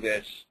up with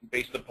this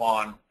based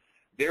upon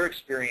their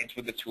experience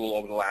with the tool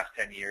over the last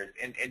 10 years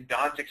and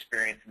Don's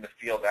experience in the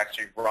field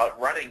actually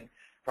running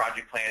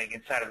project planning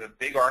inside of a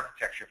big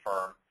architecture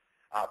firm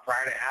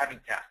prior to having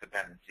task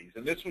dependencies.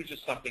 And this was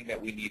just something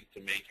that we needed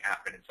to make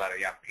happen inside of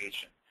the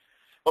application.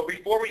 But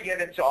before we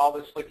get into all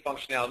this slick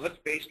functionality, let's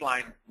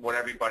baseline what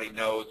everybody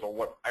knows or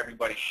what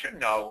everybody should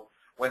know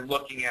when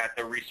looking at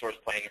the resource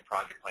planning and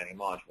project planning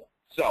module.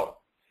 So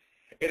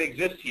it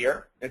exists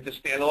here. It's a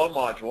standalone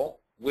module.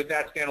 With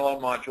that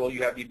standalone module,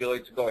 you have the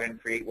ability to go ahead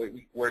and create what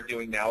we're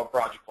doing now, a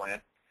project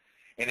plan.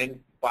 And then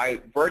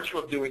by virtue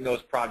of doing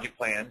those project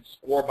plans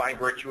or by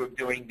virtue of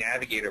doing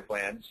Navigator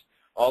plans,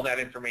 all that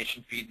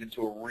information feeds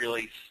into a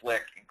really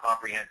slick and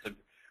comprehensive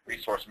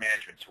resource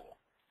management tool.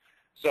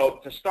 So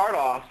to start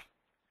off,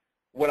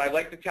 what I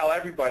like to tell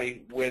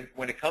everybody when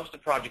it comes to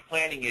project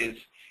planning is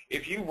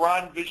if you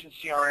run Vision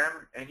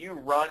CRM and you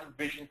run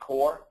Vision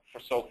Core,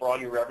 for all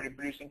your revenue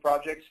producing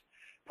projects,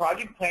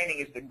 project planning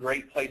is the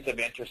great place of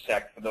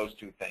intersect for those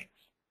two things.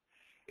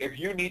 If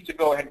you need to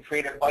go ahead and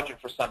create a budget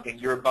for something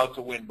you're about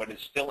to win but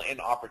it's still in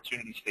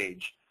opportunity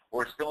stage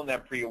or it's still in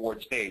that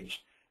pre-award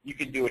stage, you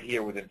can do it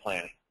here within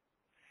planning.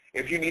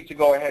 If you need to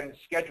go ahead and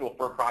schedule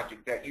for a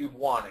project that you've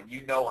won and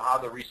you know how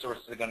the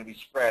resources are going to be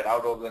spread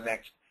out over the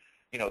next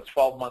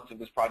 12 months of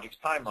this project's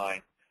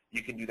timeline,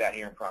 you can do that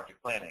here in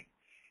project planning.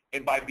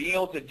 And by being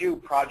able to do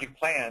project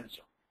plans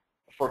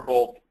for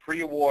both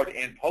pre-award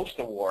and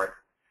post-award,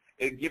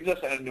 it gives us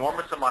an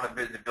enormous amount of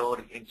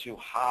visibility into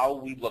how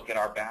we look at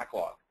our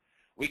backlog.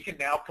 We can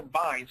now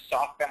combine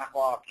soft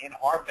backlog and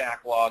hard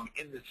backlog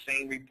in the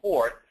same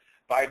report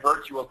by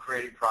virtue of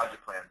creating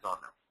project plans on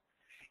them.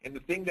 And the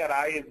thing that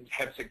I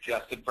have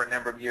suggested for a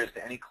number of years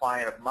to any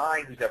client of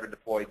mine who's ever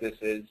deployed this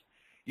is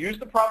use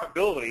the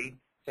probability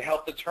to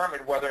help determine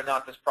whether or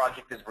not this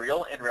project is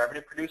real and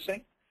revenue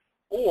producing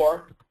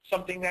or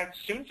something that's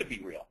soon to be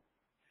real.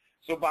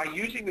 So by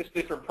using this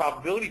different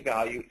probability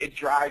value, it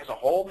drives a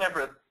whole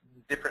number of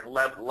different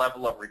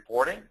level of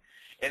reporting,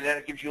 and then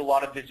it gives you a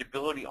lot of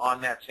visibility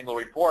on that single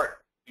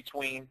report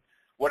between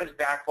what is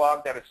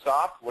backlog that is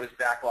soft, what is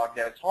backlog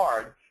that is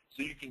hard,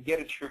 so you can get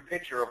a true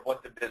picture of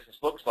what the business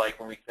looks like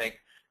when we think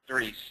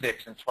 3,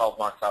 6, and 12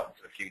 months out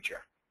into the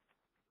future.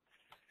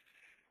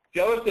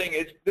 The other thing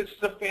is this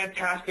is a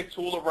fantastic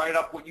tool to write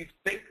up what you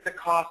think the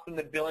cost and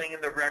the billing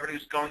and the revenue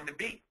is going to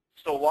be.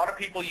 So a lot of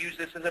people use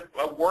this as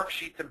a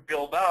worksheet to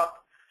build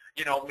up,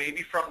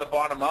 maybe from the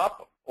bottom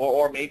up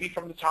or maybe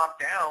from the top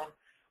down,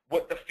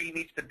 what the fee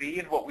needs to be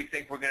and what we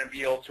think we're going to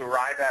be able to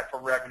arrive at for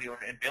revenue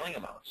and billing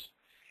amounts.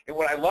 And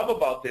what I love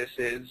about this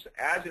is,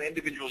 as an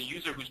individual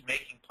user who's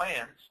making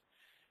plans,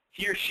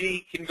 he or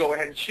she can go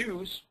ahead and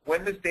choose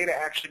when this data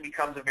actually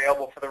becomes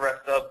available for the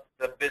rest of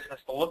the business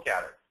to look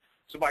at it.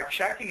 So by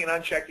checking and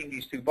unchecking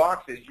these two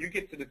boxes, you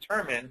get to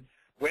determine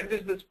when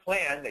does this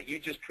plan that you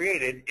just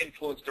created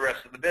influence the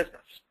rest of the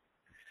business.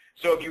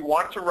 So if you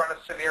want to run a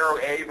scenario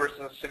A versus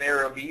a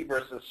scenario B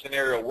versus a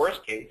scenario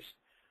worst case,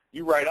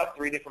 you write up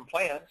 3 different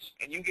plans,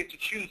 and you get to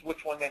choose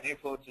which one then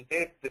influences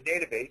the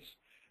database.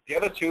 The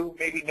other 2,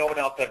 maybe no one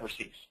else ever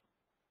sees.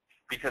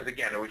 Because,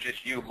 again, it was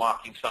just you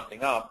mocking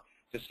something up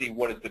to see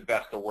what is the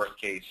best or worst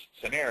case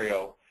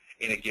scenario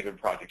in a given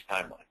project's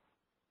timeline.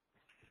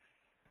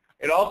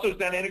 It also is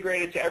then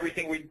integrated to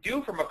everything we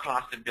do from a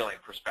cost and billing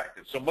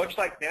perspective. So much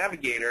like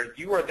Navigator,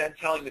 you are then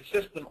telling the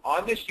system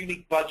on this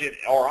unique budget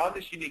or on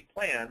this unique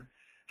plan,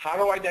 how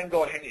do I then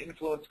go ahead and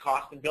influence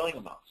cost and billing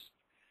amounts?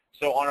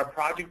 So on a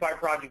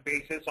project-by-project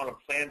basis, on a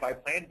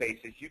plan-by-plan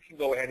basis, you can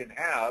go ahead and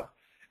have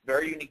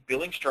very unique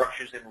billing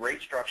structures and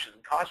rate structures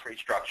and cost rate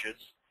structures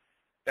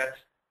that's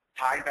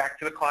tied back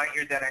to the client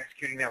you're then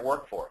executing that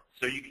work for.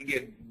 So you can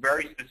get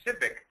very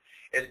specific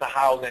as to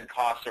how then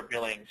costs or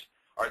billings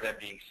are then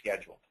being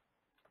scheduled.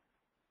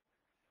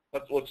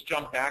 Let's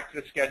jump back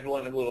to the schedule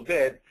in a little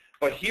bit.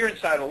 But here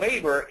inside of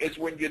labor is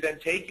when you're then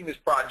taking this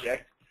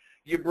project,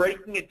 you're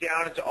breaking it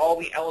down into all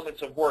the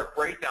elements of work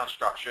breakdown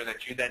structure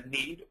that you then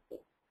need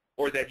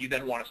or that you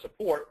then want to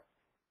support.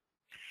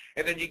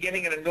 And then you're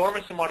getting an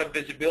enormous amount of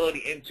visibility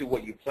into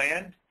what you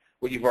planned,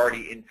 what you've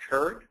already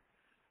incurred,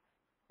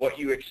 what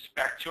you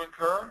expect to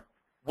incur,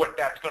 what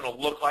that's going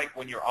to look like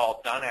when you're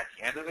all done at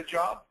the end of the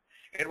job,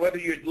 and whether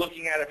you're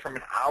looking at it from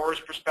an hours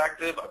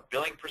perspective, a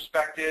billing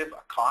perspective,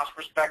 a cost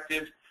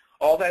perspective,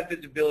 all that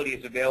visibility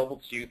is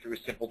available to you through a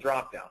simple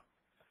drop-down.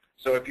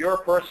 So if you're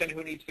a person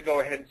who needs to go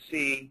ahead and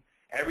see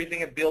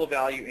everything at bill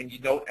value and you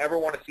don't ever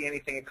want to see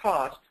anything at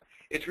cost,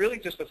 it's really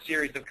just a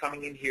series of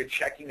coming in here,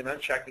 checking and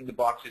unchecking the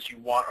boxes you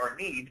want or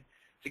need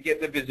to get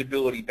the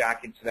visibility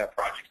back into that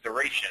project's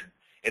duration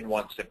in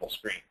one simple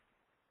screen.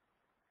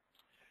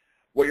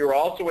 What you're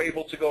also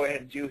able to go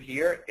ahead and do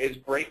here is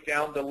break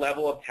down the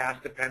level of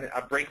task dependent,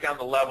 break down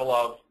the level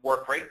of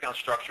work breakdown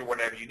structure,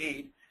 whatever you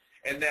need,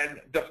 and then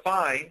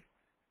define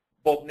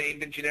both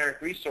named and generic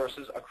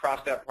resources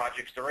across that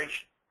project's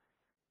duration.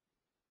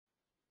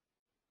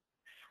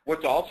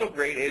 What's also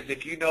great is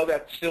if you know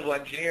that civil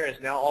engineer is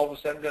now all of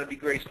a sudden going to be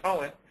Grace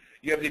Cohen,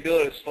 you have the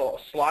ability to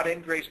slot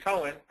in Grace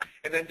Cohen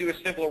and then do a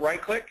simple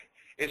right-click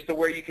as to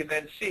where you can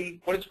then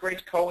see what does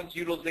Grace Cohen's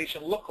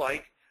utilization look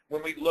like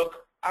when we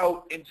look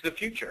out into the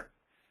future.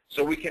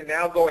 So we can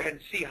now go ahead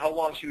and see how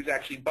long she was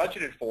actually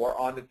budgeted for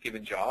on this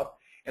given job,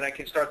 and I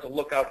can start to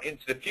look out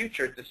into the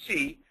future to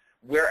see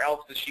where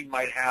else that she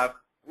might have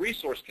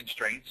resource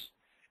constraints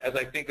as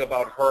I think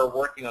about her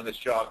working on this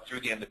job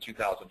through the end of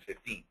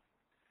 2015.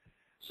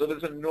 So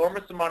there's an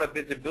enormous amount of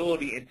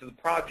visibility into the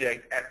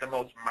project at the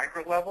most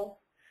micro level,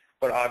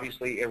 but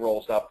obviously it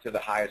rolls up to the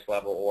highest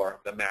level or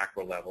the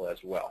macro level as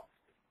well.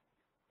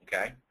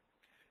 Okay?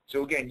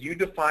 So again, you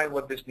define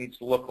what this needs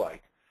to look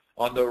like.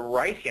 On the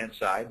right-hand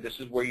side, this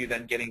is where you're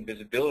then getting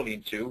visibility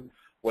into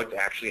what's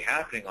actually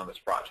happening on this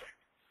project.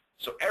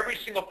 So every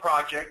single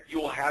project,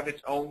 you will have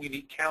its own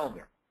unique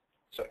calendar.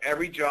 So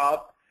every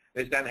job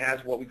then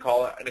has what we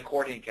call an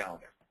accordion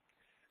calendar.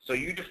 So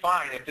you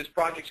define if this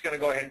project's going to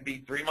go ahead and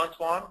be 3 months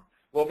long,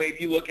 well, maybe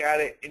you look at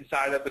it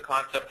inside of the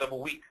concept of a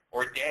week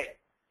or a day.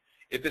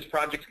 If this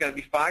project's going to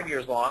be 5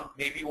 years long,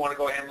 maybe you want to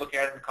go ahead and look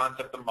at it in the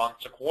concept of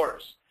months or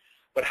quarters.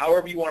 But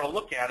however you want to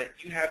look at it,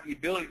 you have the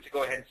ability to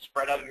go ahead and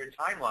spread out your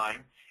timeline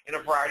in a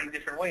variety of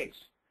different ways.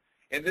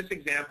 In this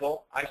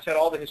example, I set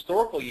all the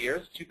historical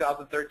years,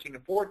 2013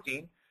 and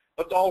 14,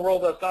 but it's all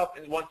rolled us up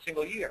in one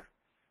single year.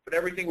 But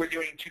everything we're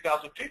doing in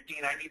 2015,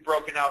 I need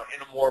broken out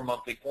in a more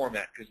monthly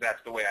format because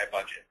that's the way I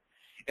budget.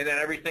 And then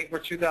everything for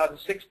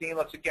 2016,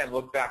 let's again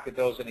look back at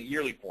those in a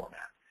yearly format.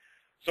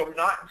 So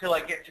not until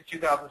I get to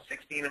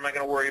 2016 am I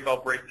going to worry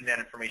about breaking that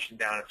information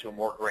down into a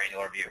more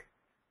granular view.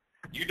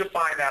 You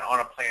define that on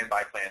a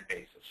plan-by-plan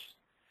basis.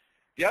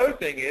 The other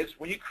thing is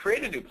when you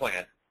create a new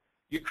plan,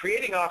 you're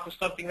creating off of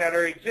something that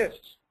already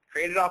exists.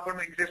 Create it off of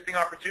an existing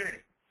opportunity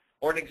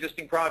or an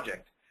existing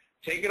project.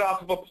 Take it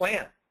off of a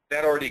plan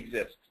that already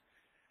exists.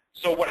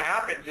 So what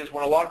happens is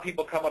when a lot of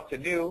people come up to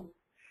new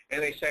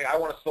and they say, I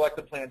want to select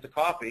a plan to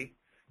copy,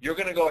 you're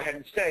going to go ahead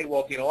and say,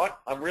 well, you know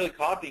what? I'm really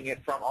copying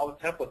it from all the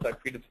templates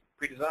I've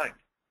pre-designed.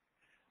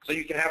 So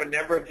you can have a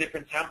number of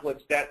different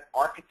templates that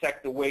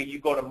architect the way you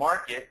go to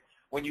market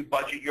when you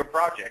budget your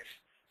projects.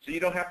 So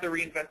you don't have to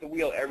reinvent the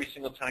wheel every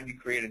single time you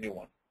create a new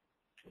one.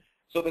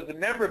 So there's a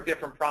number of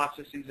different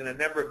processes and a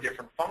number of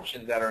different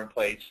functions that are in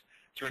place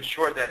to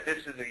ensure that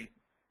this is a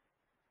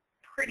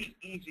pretty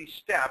easy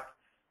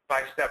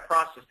step-by-step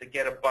process to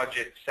get a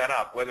budget set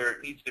up, whether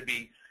it needs to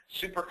be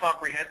super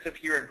comprehensive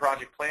here in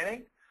project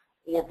planning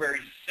or very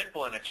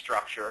simple in its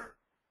structure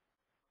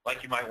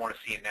like you might want to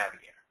see in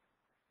Navigator.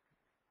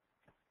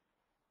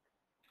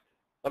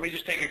 Let me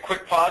just take a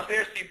quick pause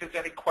there, see if there's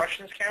any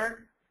questions,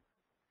 Karen.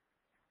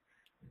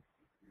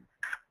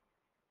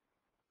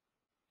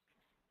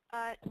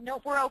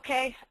 Nope, we're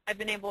okay. I've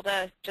been able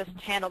to just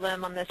handle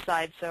them on this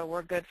side, so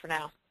we're good for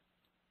now.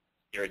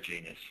 You're a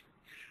genius.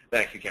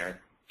 Thank you, Karen.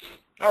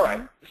 All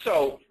right,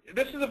 so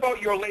this is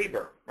about your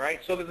labor,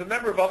 right? So there's a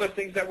number of other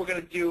things that we're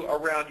going to do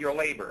around your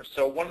labor.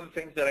 So one of the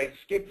things that I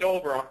skipped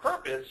over on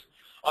purpose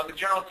on the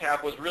General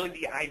tab was really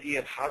the idea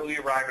of how do we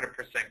arrive at a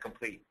percent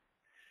complete.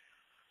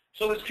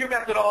 So there's two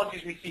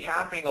methodologies we see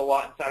happening a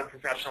lot inside of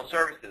professional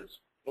services.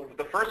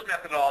 The first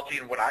methodology,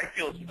 and what I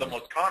feel is the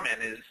most common,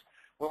 is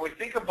when we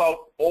think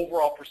about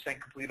overall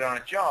percent complete on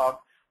a job,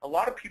 a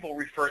lot of people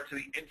refer to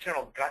the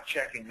internal gut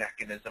checking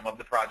mechanism of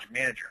the project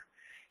manager.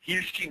 He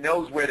or she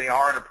knows where they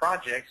are in a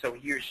project, so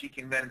he or she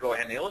can then go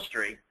ahead and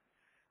illustrate,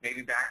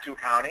 maybe back to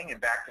accounting and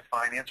back to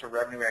finance or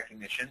revenue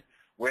recognition,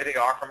 where they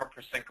are from a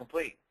percent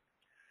complete.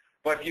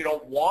 But if you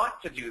don't want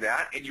to do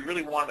that and you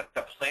really want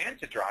the plan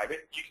to drive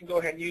it, you can go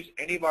ahead and use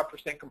any of our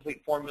percent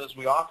complete formulas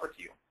we offer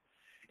to you.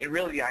 And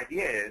really the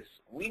idea is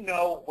we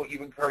know what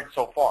you've incurred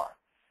so far.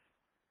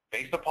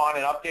 Based upon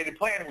an updated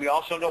plan, we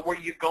also know where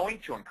you're going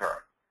to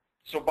incur.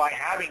 So by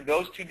having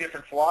those two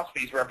different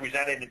philosophies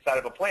represented inside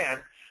of a plan,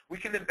 we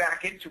can then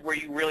back into where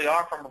you really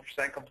are from a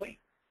percent complete.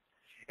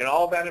 And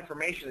all of that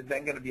information is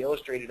then going to be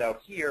illustrated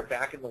out here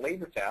back in the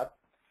labor tab,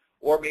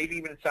 or maybe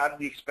even inside of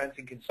the expense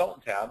and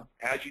consultant tab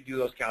as you do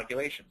those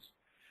calculations.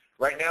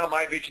 Right now,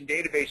 my Vision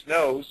database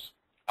knows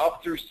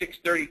up through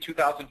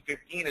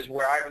 6/30/2015 is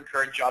where I've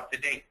incurred job to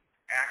date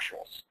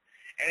actuals.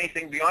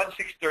 Anything beyond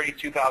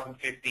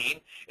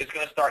 6/30/2015 is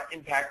going to start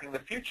impacting the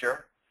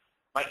future,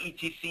 my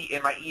ETC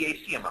and my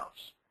EAC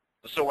amounts.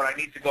 So when I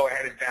need to go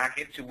ahead and back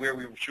into where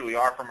we truly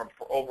are from an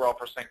overall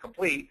percent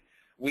complete,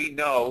 we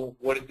know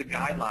what is the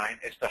guideline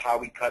as to how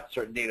we cut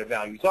certain data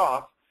values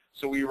off,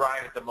 so we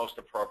arrive at the most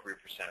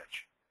appropriate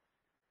percentage.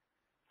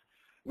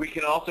 We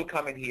can also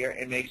come in here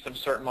and make some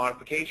certain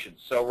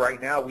modifications. So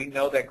right now we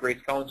know that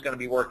Grace Cohen's going to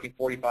be working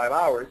 45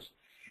 hours,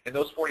 and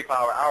those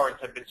 45 hours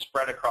have been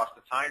spread across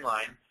the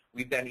timeline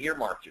we've then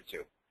earmarked her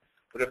to.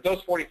 But if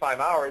those 45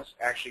 hours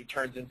actually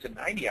turns into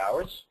 90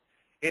 hours,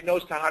 it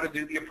knows how to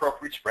do the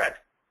appropriate spread.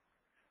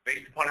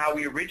 Based upon how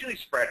we originally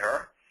spread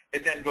her,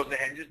 it then goes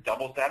ahead and just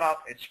doubles that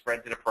up and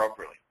spreads it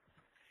appropriately.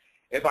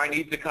 If I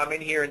need to come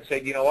in here and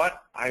say, you know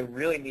what, I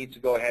really need to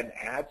go ahead and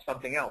add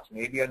something else,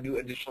 maybe a new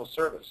additional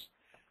service.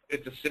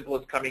 It's as simple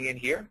as coming in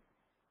here,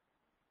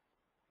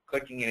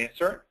 clicking an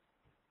insert,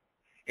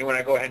 and when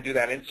I go ahead and do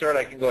that insert,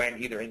 I can go ahead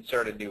and either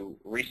insert a new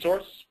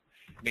resource.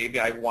 Maybe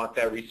I want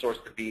that resource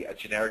to be a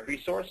generic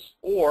resource,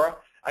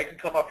 or I can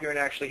come up here and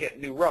actually hit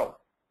new row.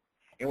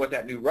 And what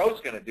that new row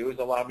is going to do is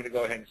allow me to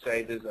go ahead and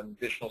say there's an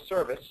additional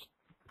service,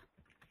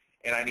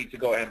 and I need to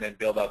go ahead and then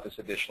build out this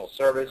additional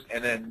service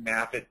and then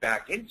map it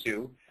back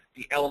into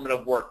the element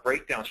of work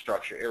breakdown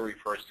structure it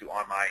refers to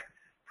on my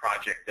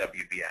project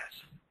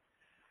WBS.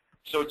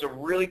 So it's a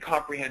really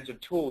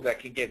comprehensive tool that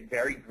can get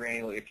very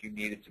granular if you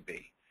need it to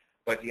be.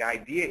 But the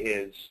idea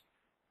is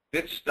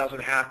this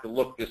doesn't have to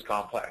look this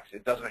complex.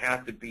 It doesn't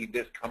have to be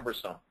this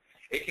cumbersome.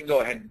 It can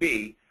go ahead and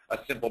be a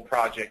simple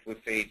project with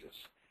phases.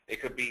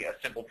 It could be a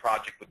simple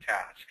project with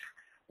tasks.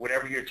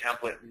 Whatever your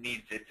template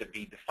needs it to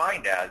be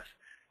defined as,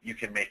 you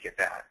can make it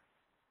that.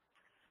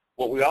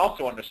 What we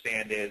also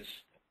understand is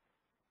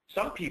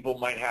some people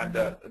might have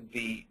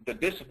the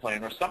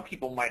discipline, or some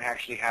people might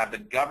actually have the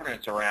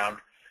governance around,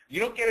 you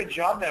don't get a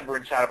job number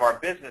inside of our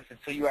business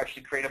until you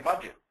actually create a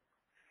budget.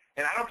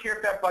 And I don't care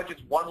if that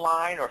budget's 1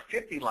 line or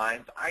 50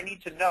 lines, I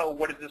need to know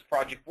what is this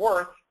project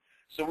worth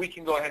so we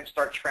can go ahead and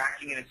start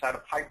tracking it inside a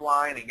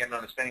pipeline and get an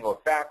understanding of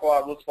what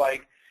backlog looks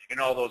like and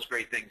all those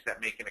great things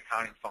that make an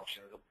accounting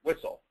function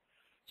whistle.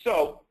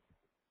 So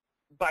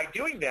by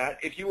doing that,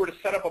 if you were to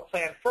set up a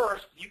plan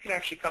first, you can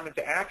actually come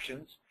into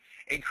actions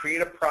and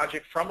create a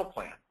project from a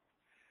plan.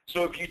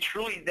 So if you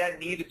truly then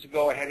needed to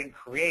go ahead and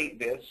create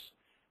this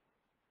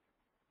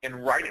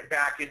and write it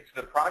back into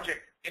the project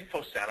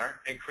info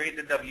center and create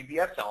the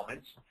WBS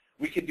elements,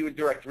 we could do a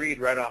direct read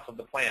right off of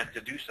the plan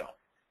to do so.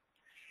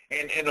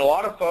 And a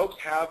lot of folks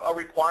have a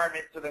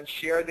requirement to then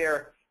share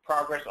their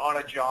progress on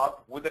a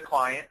job with the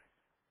client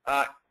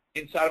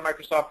inside of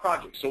Microsoft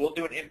Project. So we'll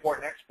do an import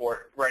and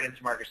export right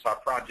into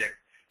Microsoft Project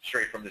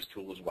straight from this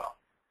tool as well.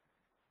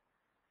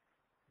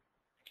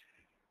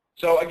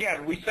 So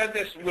again, we said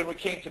this when we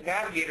came to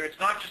Navigator, it's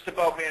not just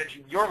about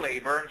managing your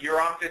labor.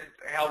 You're often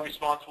held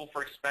responsible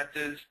for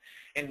expenses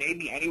and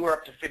maybe anywhere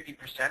up to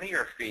 50% of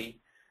your fee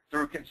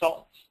through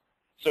consultants.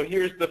 So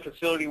here's the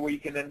facility where you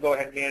can then go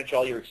ahead and manage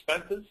all your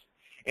expenses.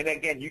 And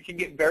again, you can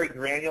get very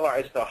granular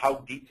as to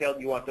how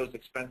detailed you want those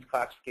expense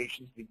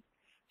classifications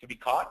to be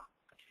caught.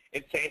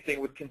 And same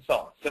thing with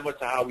consultants. Similar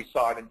to how we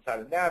saw it inside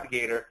of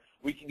Navigator,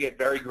 we can get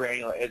very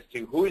granular as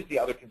to who is the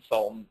other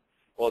consultant,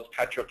 well, it's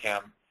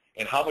Petrochem,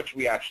 and how much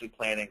we actually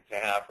planning to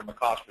have from a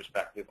cost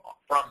perspective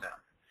from them.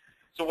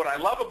 So what I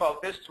love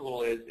about this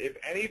tool is if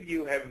any of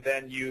you have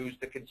then used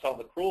the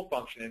consultant accrual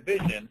function in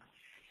Vision,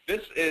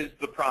 this is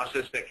the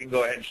process that can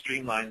go ahead and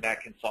streamline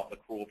that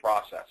consultant accrual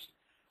process.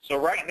 So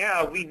right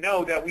now we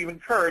know that we've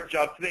incurred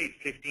job to date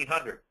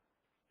 $1,500.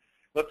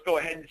 Let's go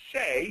ahead and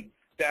say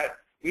that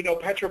we know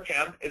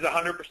Petrochem is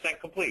 100%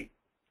 complete.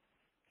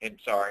 And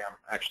sorry, I'm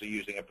actually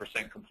using a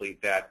percent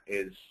complete that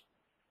is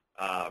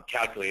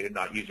calculated,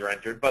 not user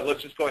entered. But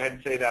let's just go ahead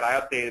and say that I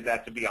updated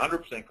that to be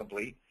 100%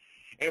 complete.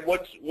 And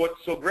what's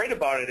so great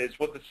about it is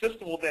what the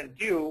system will then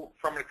do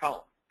from a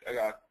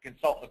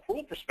consultant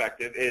accrual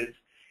perspective is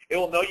it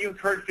will know you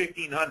incurred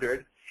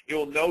 $1,500. It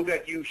will know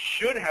that you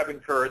should have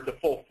incurred the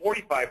full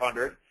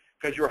 $4,500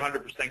 because you're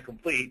 100%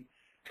 complete.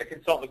 The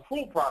consultant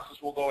accrual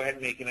process will go ahead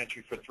and make an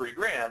entry for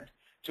 $3,000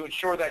 to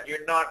ensure that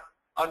you're not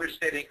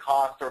understating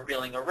cost or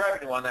billing or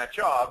revenue on that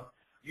job.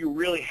 You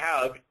really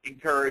have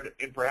incurred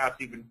and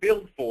perhaps even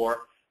billed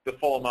for the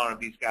full amount of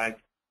these guys,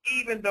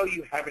 even though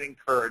you haven't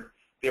incurred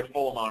their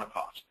full amount of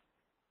cost.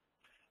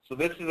 So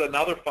this is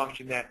another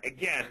function that,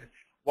 again,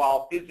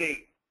 while is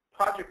a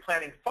project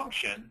planning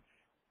function,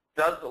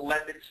 does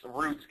lend its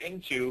roots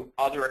into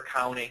other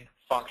accounting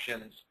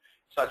functions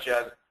such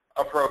as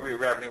appropriate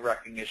revenue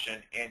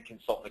recognition and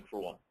consultant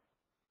accrual.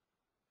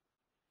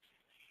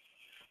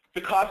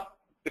 The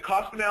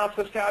cost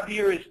analysis tab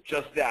here is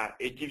just that.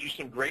 It gives you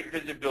some great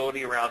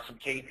visibility around some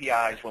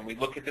KPIs when we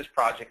look at this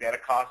project at a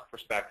cost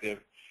perspective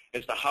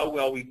as to how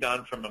well we've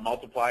done from a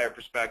multiplier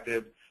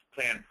perspective,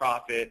 planned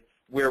profit,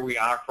 where we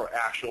are for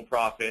actual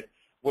profit,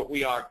 what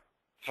we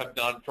have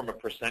done from a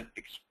percent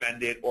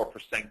expended or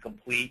percent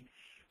complete.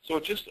 So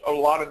it's just a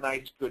lot of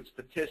nice, good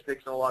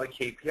statistics and a lot of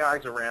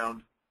KPIs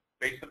around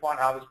based upon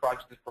how this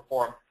project has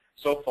performed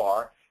so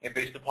far and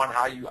based upon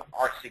how you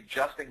are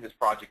suggesting this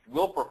project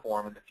will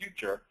perform in the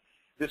future.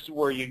 This is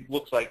where it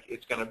looks like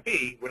it's going to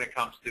be when it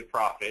comes to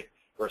profit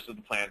versus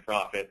the planned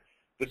profit.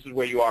 This is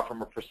where you are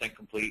from a percent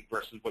complete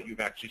versus what you've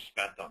actually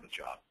spent on the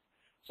job.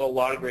 So a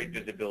lot of great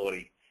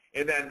visibility.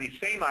 And then the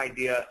same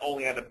idea,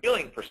 only at a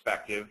billing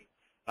perspective,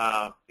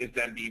 is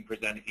then being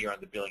presented here on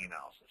the billing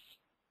analysis.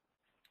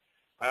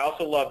 I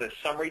also love this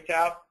summary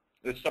tab.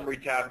 This summary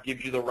tab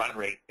gives you the run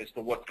rate as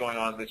to what's going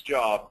on in this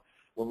job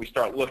when we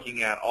start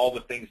looking at all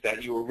the things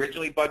that you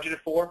originally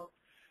budgeted for.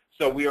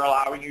 So we are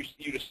allowing you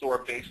to store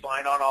a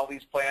baseline on all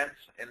these plans,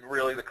 and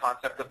really the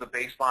concept of the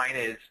baseline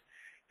is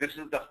this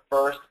is the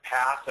first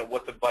pass at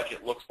what the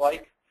budget looks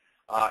like.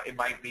 It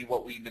might be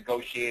what we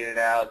negotiated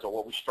as or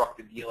what we struck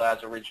the deal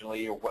as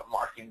originally or what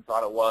marketing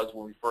thought it was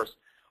when we first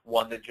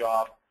won the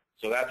job.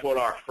 So that's what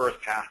our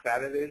first pass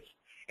at it is.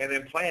 And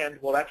then planned,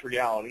 well, that's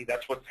reality.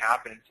 That's what's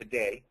happening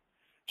today.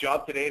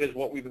 Job to date is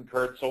what we've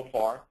incurred so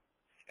far.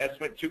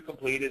 Estimate to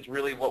complete is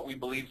really what we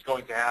believe is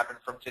going to happen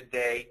from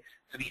today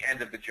to the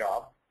end of the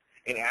job.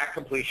 And at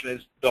completion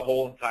is the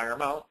whole entire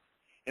amount.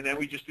 And then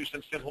we just do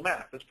some simple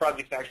math. This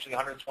project's actually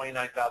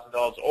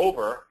 $129,000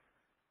 over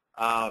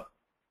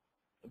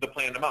the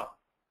planned amount.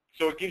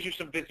 So it gives you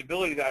some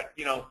visibility that,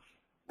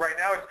 right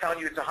now it's telling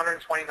you it's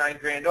 129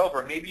 grand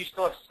over. Maybe you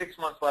still have 6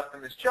 months left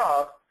in this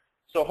job.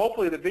 So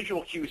hopefully the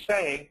visual cue is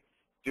saying,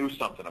 do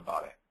something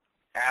about it.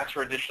 Ask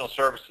for additional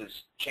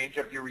services. Change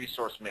up your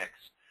resource mix.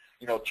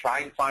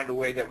 Try and find a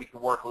way that we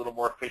can work a little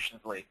more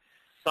efficiently.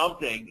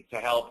 Something to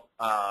help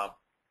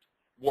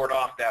ward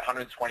off that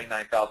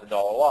 $129,000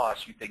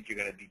 loss you think you're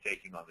going to be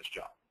taking on this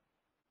job.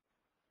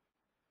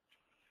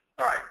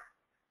 All right.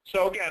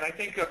 So again, I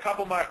think a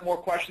couple more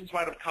questions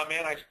might have come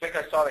in. I think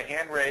I saw the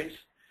hand raise.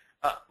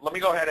 Let me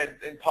go ahead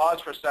and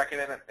pause for a second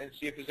and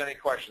see if there's any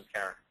questions,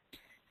 Karen.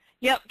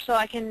 Yep, so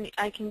I can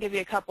give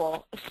you a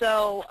couple.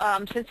 So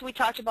since we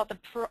talked about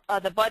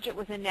the budget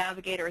within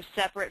Navigator is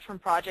separate from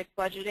project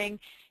budgeting,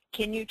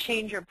 can you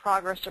change your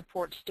progress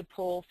reports to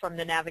pull from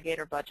the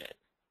Navigator budget?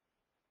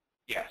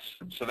 Yes,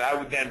 so that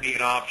would then be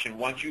an option.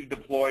 Once you've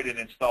deployed and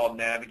installed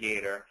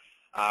Navigator,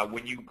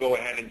 when you go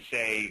ahead and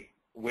say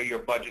where your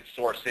budget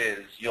source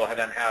is, you'll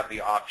then have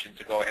the option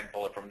to go ahead and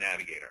pull it from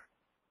Navigator.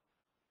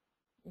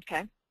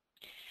 Okay.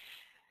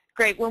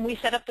 Great. When we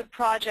set up the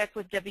project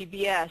with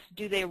WBS,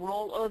 do they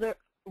roll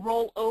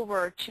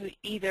over to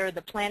either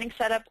the planning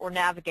setup or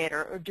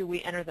Navigator, or do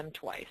we enter them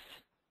twice?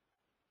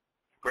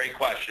 Great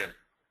question.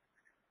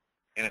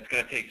 And it's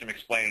going to take some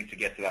explaining to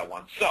get to that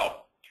one.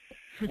 So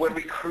when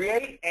we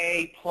create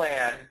a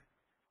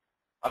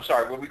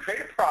when we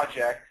create a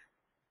project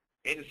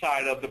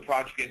inside of the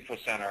Project Info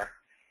Center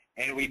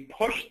and we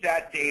push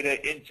that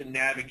data into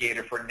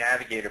Navigator for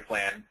Navigator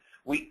Plan,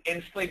 we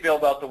instantly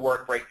build out the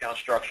work breakdown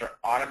structure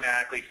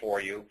automatically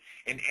for you,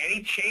 and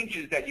any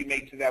changes that you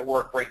make to that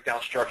work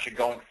breakdown structure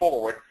going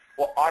forward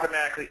will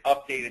automatically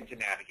update into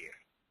Navigator.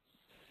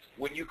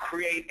 When you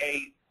create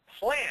a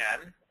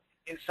plan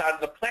inside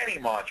of the planning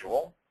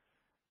module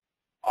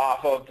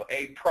off of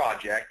a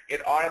project,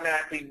 it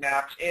automatically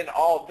maps in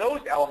all those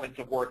elements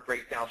of work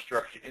breakdown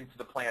structure into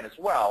the plan as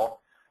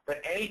well,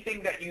 but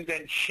anything that you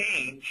then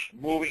change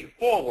moving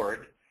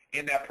forward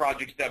in that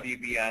project's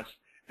WBS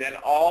then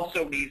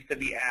also needs to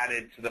be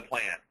added to the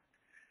plan.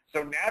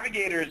 So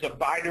Navigator is a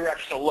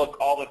bidirectional look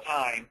all the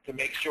time to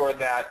make sure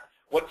that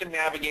what's in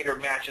Navigator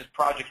matches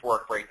project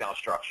work breakdown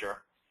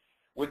structure.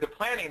 With the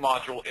planning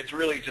module, it's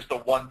really just a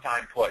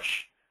one-time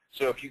push.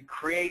 So if you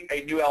create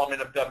a new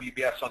element of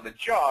WBS on the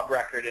job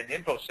record in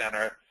Info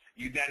Center,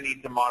 you then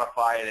need to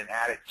modify it and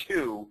add it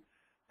to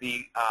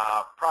the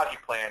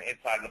project plan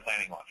inside of the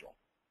planning module.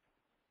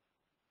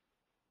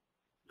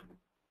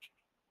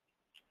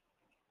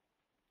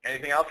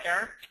 Anything else,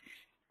 Karen?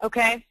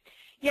 Okay.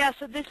 Yeah,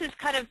 so this is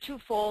kind of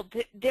twofold.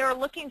 They're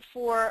looking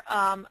for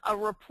a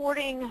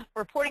reporting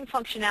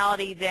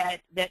functionality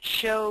that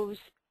shows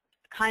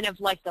kind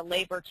of like the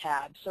labor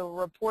tab. So a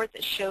report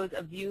that shows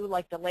a view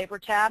like the labor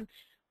tab.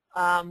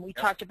 We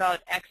talked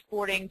about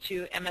exporting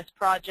to MS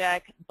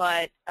Project,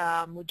 but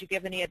would you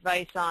give any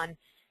advice on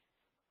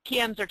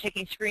PMs are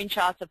taking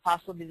screenshots of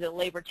possibly the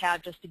labor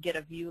tab just to get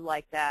a view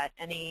like that?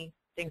 Any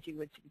things you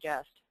would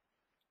suggest?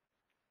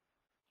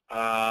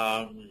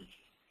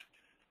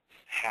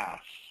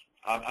 Half.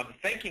 I'm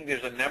thinking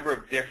there's a number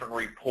of different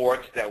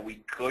reports that we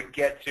could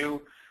get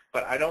to,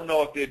 but I don't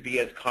know if they'd be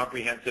as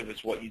comprehensive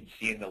as what you'd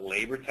see in the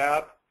labor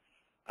tab.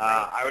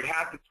 I would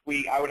have to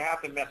tweak. I would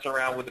have to mess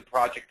around with the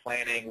project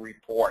planning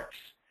reports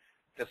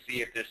to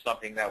see if there's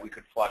something that we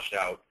could flush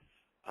out.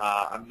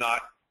 I'm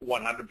not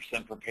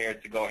 100%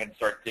 prepared to go ahead and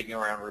start digging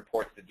around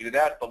reports to do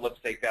that, but let's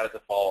take that as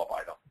a follow-up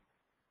item.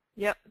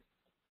 Yep.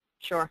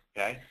 Sure.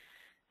 Okay.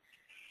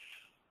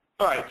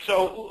 All right,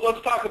 so let's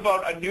talk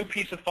about a new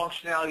piece of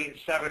functionality in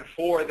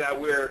 7.4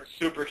 that we're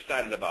super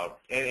excited about.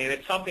 And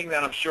it's something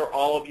that I'm sure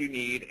all of you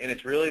need, and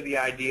it's really the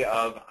idea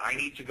of I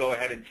need to go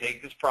ahead and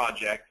take this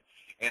project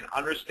and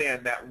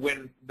understand that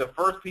when the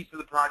first piece of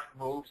the project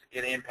moves,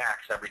 it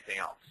impacts everything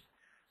else.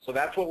 So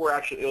that's what we're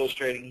actually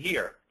illustrating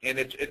here. And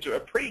it's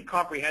a pretty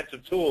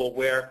comprehensive tool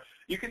where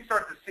you can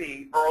start to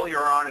see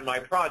earlier on in my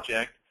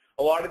project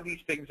a lot of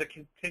these things that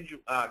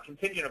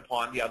contingent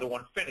upon the other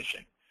one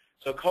finishing.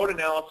 So code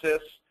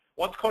analysis.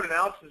 Once code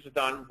analysis is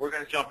done, we're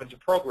going to jump into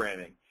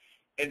programming.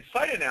 In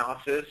site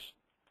analysis,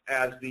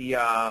 as the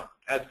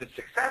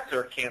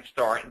successor can't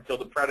start until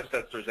the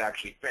predecessor is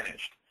actually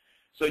finished.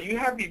 So you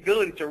have the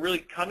ability to really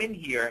come in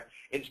here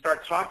and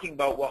start talking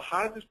about, well,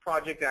 how does this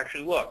project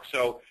actually look?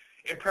 So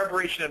in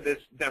preparation of this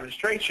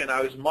demonstration,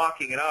 I was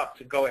mocking it up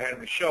to go ahead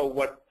and show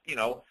what,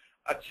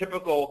 a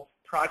typical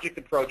project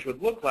approach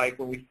would look like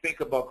when we think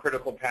about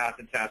critical path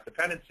and task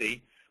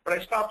dependency, but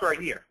I stopped right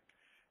here.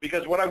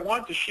 Because what I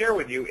want to share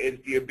with you is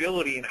the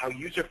ability and how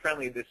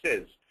user-friendly this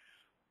is.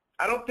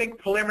 I don't think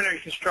preliminary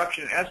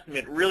construction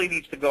estimate really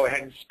needs to go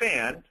ahead and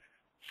span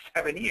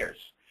 7 years.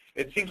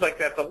 It seems like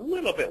that's a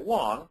little bit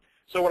long.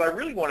 So what I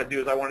really want to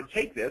do is I want to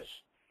take this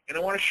and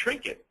I want to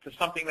shrink it to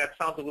something that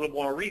sounds a little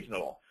more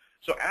reasonable.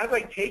 So as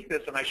I take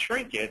this and I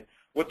shrink it,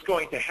 what's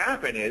going to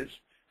happen is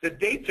the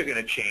dates are going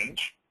to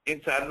change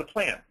inside of the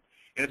plan.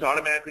 And it's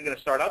automatically going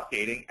to start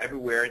updating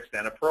everywhere it's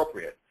then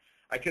appropriate.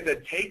 I could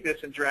then take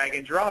this and drag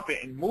and drop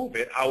it and move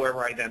it however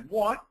I then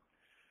want.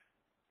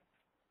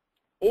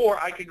 Or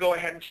I could go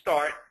ahead and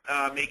start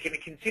making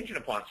it contingent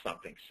upon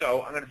something.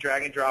 So I'm going to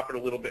drag and drop it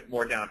a little bit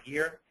more down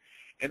here.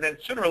 And then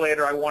sooner or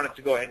later, I want it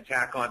to go ahead and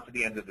tack on to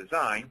the end of the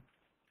design.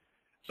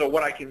 So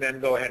what I can then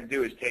go ahead and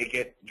do is take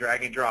it,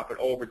 drag and drop it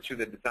over to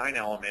the design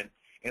element,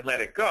 and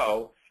let it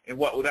go. And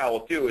what that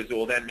will do is it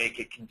will then make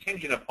it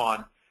contingent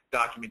upon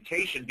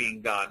documentation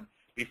being done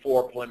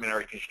before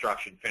preliminary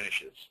construction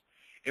finishes.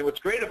 And what's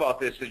great about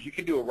this is you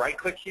can do a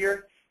right-click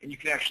here, and you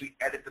can actually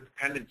edit the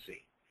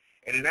dependency.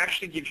 And it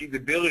actually gives you the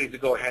ability to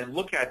go ahead and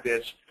look at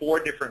this 4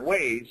 different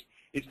ways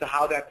as to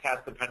how that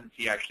task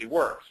dependency actually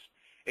works.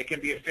 It can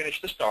be a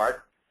finish to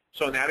start.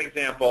 So in that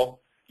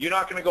example, you're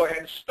not going to go ahead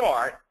and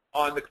start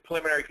on the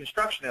preliminary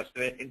construction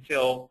estimate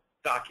until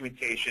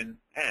documentation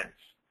ends.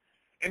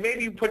 And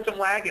maybe you put some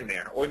lag in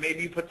there, or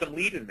maybe you put some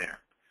lead in there.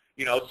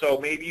 So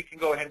maybe you can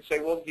go ahead and say,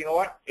 well, you know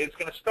what? It's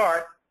going to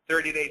start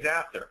 30 days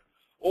after,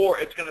 or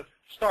it's going to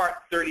start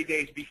 30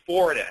 days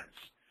before it ends.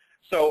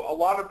 So a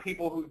lot of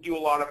people who do a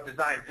lot of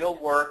design build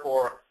work,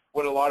 or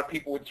what a lot of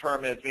people would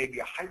term as maybe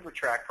a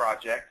hypertrack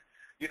project,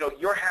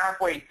 you're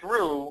halfway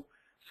through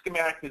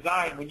schematic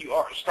design when you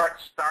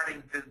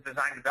starting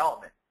design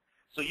development.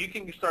 So you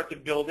can start to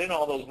build in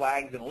all those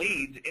lags and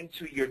leads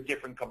into your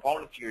different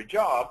components of your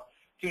job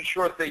to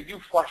ensure that they do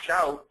flush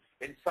out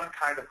in some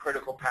kind of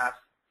critical path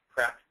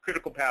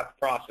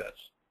process.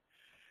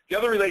 The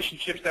other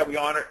relationships that we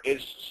honor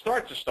is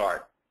start to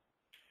start.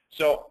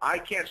 So I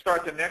can't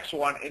start the next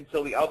one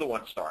until the other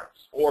one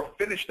starts, or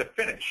finish to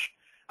finish.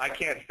 I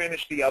can't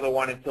finish the other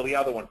one until the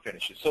other one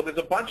finishes. So there's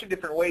a bunch of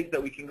different ways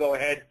that we can go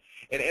ahead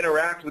and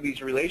interact with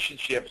these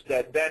relationships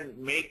that then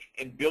make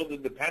and build a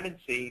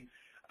dependency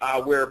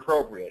where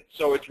appropriate.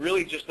 So it's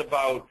really just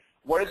about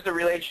what is the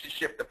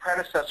relationship the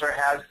predecessor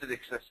has to the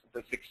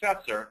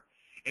successor,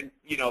 and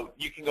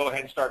you can go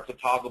ahead and start to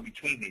toggle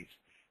between these.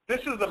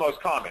 This is the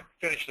most common,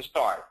 finish to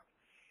start.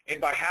 And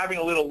by having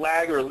a little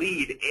lag or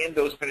lead in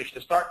those finish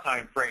to start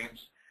time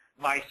frames,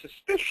 my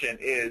suspicion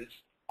is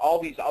all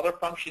these other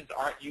functions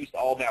aren't used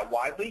all that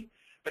widely.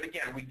 But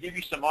again, we give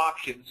you some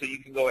options so you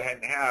can go ahead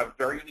and have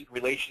very unique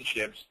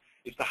relationships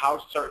as to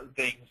how certain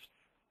things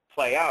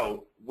play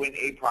out when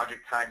a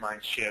project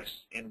timeline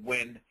shifts and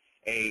when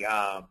a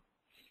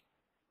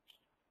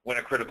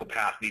critical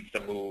path needs to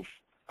move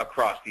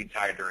across the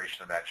entire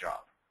duration of that job.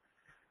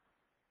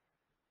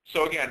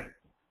 So again,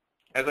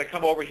 as I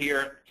come over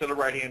here to the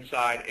right-hand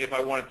side, if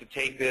I wanted to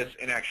take this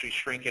and actually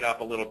shrink it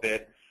up a little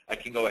bit, I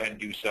can go ahead and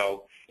do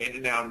so. And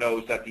it now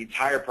knows that the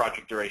entire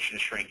project duration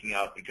is shrinking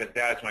out because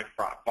that is my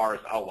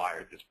farthest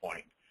outlier at this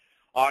point.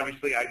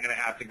 Obviously, I'm going to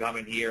have to come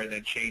in here and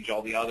then change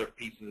all the other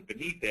pieces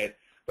beneath it,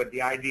 but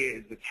the idea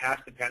is the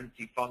task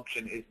dependency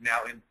function is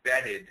now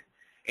embedded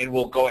and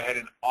will go ahead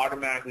and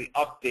automatically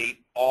update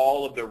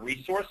all of the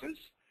resources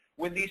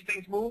when these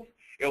things move.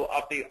 It will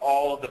update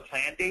all of the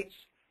plan dates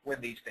when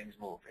these things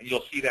move. And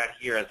you'll see that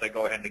here as I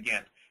go ahead and,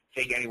 again,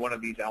 take any one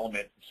of these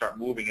elements and start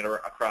moving it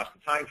across the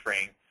time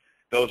frame.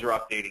 Those are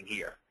updating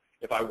here.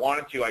 If I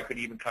wanted to, I could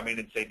even come in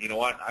and say, you know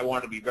what, I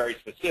want to be very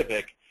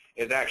specific.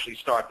 It actually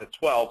starts at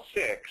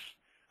 12/6.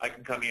 I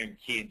can come here and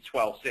key in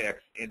 12/6,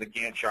 and the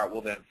Gantt chart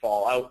will then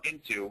fall out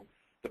into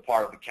the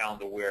part of the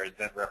calendar where it's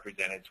then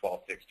represented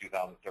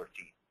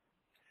 12/6/2013.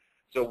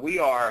 So we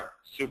are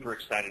super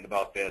excited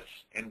about this,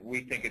 and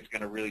we think it's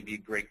going to really be a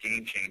great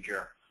game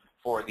changer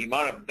for the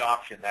amount of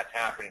adoption that's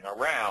happening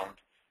around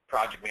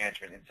project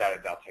management inside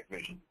of Deltek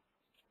Vision.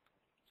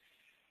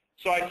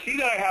 So I see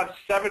that I have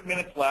 7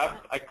 minutes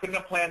left. I couldn't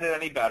have planned it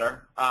any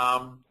better.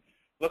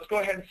 Let's go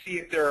ahead and see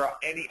if there are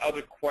any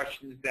other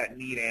questions that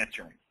need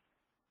answering.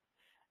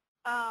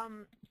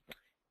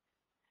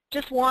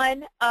 Just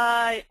one.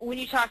 When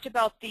you talked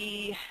about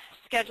the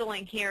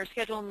scheduling here,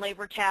 schedule and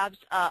labor tabs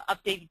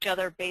update each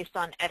other based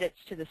on edits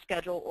to the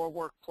schedule or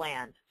work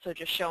plan. So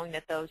just showing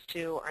that those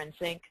two are in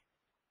sync.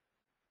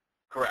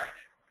 Correct.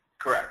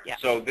 Correct. Yeah.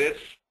 So this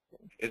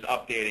is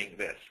updating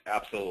this,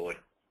 absolutely.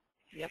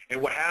 Yep.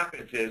 And what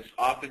happens is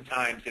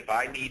oftentimes if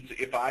I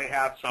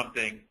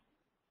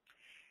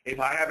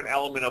have an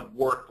element of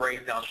work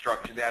breakdown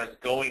structure that is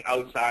going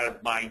outside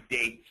of my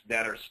dates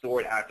that are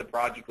stored at the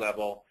project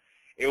level,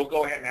 it will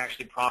go ahead and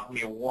actually prompt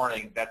me a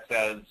warning that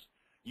says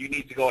you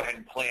need to go ahead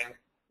and plan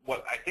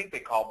what I think they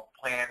call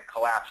plan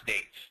collapse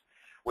dates,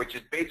 which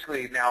is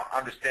basically now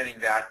understanding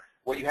that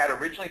what you had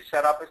originally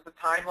set up as the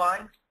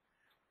timeline,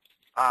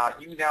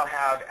 you now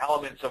have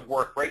elements of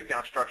work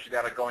breakdown structure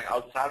that are going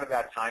outside of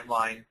that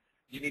timeline.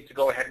 You need to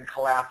go ahead and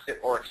collapse it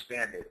or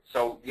expand it.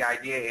 So the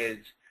idea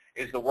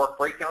is the work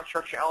breakdown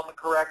structure element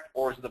correct,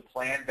 or is the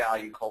plan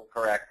value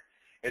correct?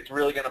 It's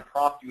really going to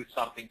prompt you with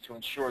something to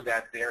ensure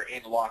that they're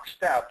in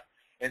lockstep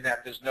and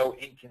that there's no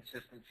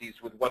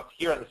inconsistencies with what's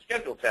here on the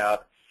schedule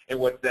tab and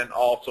what's then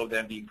also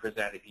then being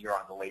presented here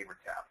on the labor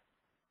tab.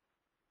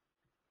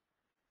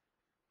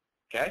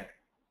 Okay?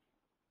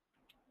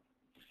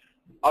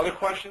 Other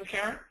questions,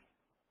 Karen?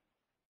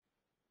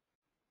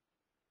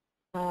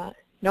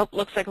 Nope,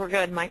 looks like we're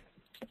good, Mike.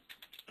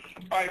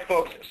 All right,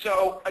 folks.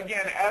 So,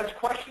 again, as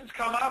questions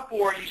come up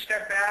or you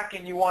step back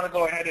and you want to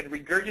go ahead and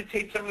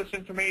regurgitate some of this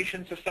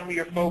information to some of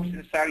your folks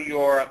inside of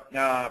your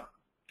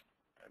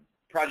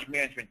project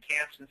management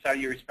camps inside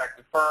your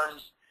respective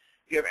firms.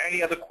 If you have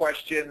any other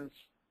questions,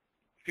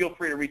 feel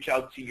free to reach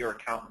out to your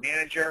account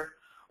manager,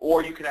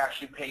 or you can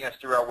actually ping us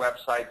through our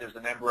website. There's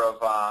a number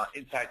of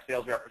inside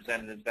sales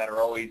representatives that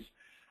are always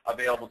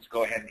available to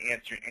go ahead and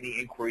answer any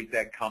inquiries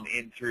that come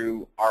in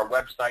through our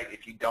website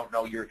if you don't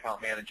know your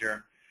account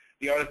manager.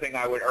 The other thing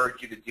I would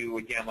urge you to do,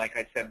 again, like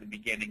I said in the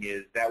beginning,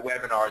 is that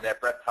webinar that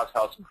Brett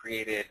Tusshouse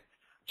created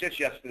just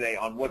yesterday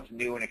on what's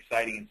new and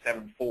exciting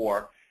in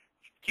 7.4.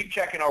 Keep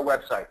checking our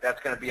website.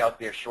 That's going to be out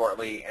there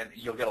shortly, and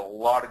you'll get a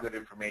lot of good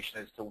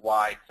information as to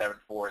why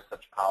 7.4 is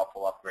such a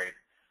powerful upgrade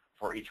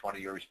for each one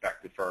of your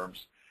respective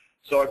firms.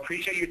 So I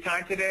appreciate your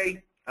time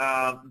today.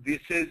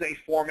 This is a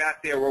format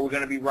there where we're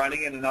going to be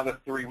running in another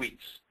 3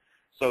 weeks.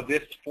 So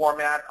this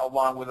format,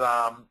 along with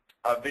a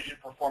Vision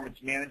Performance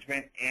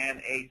Management and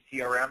a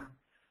CRM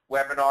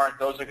webinar,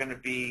 those are going to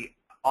be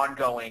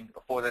ongoing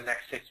for the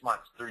next 6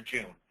 months through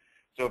June.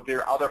 So if there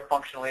are other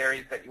functional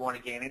areas that you want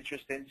to gain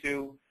interest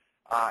into,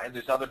 and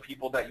there's other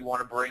people that you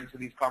want to bring to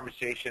these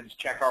conversations,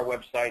 check our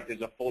website.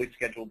 There's a fully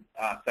scheduled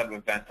set of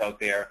events out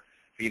there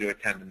for you to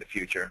attend in the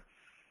future.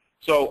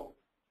 So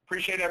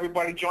appreciate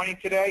everybody joining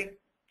today.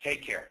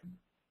 Take care.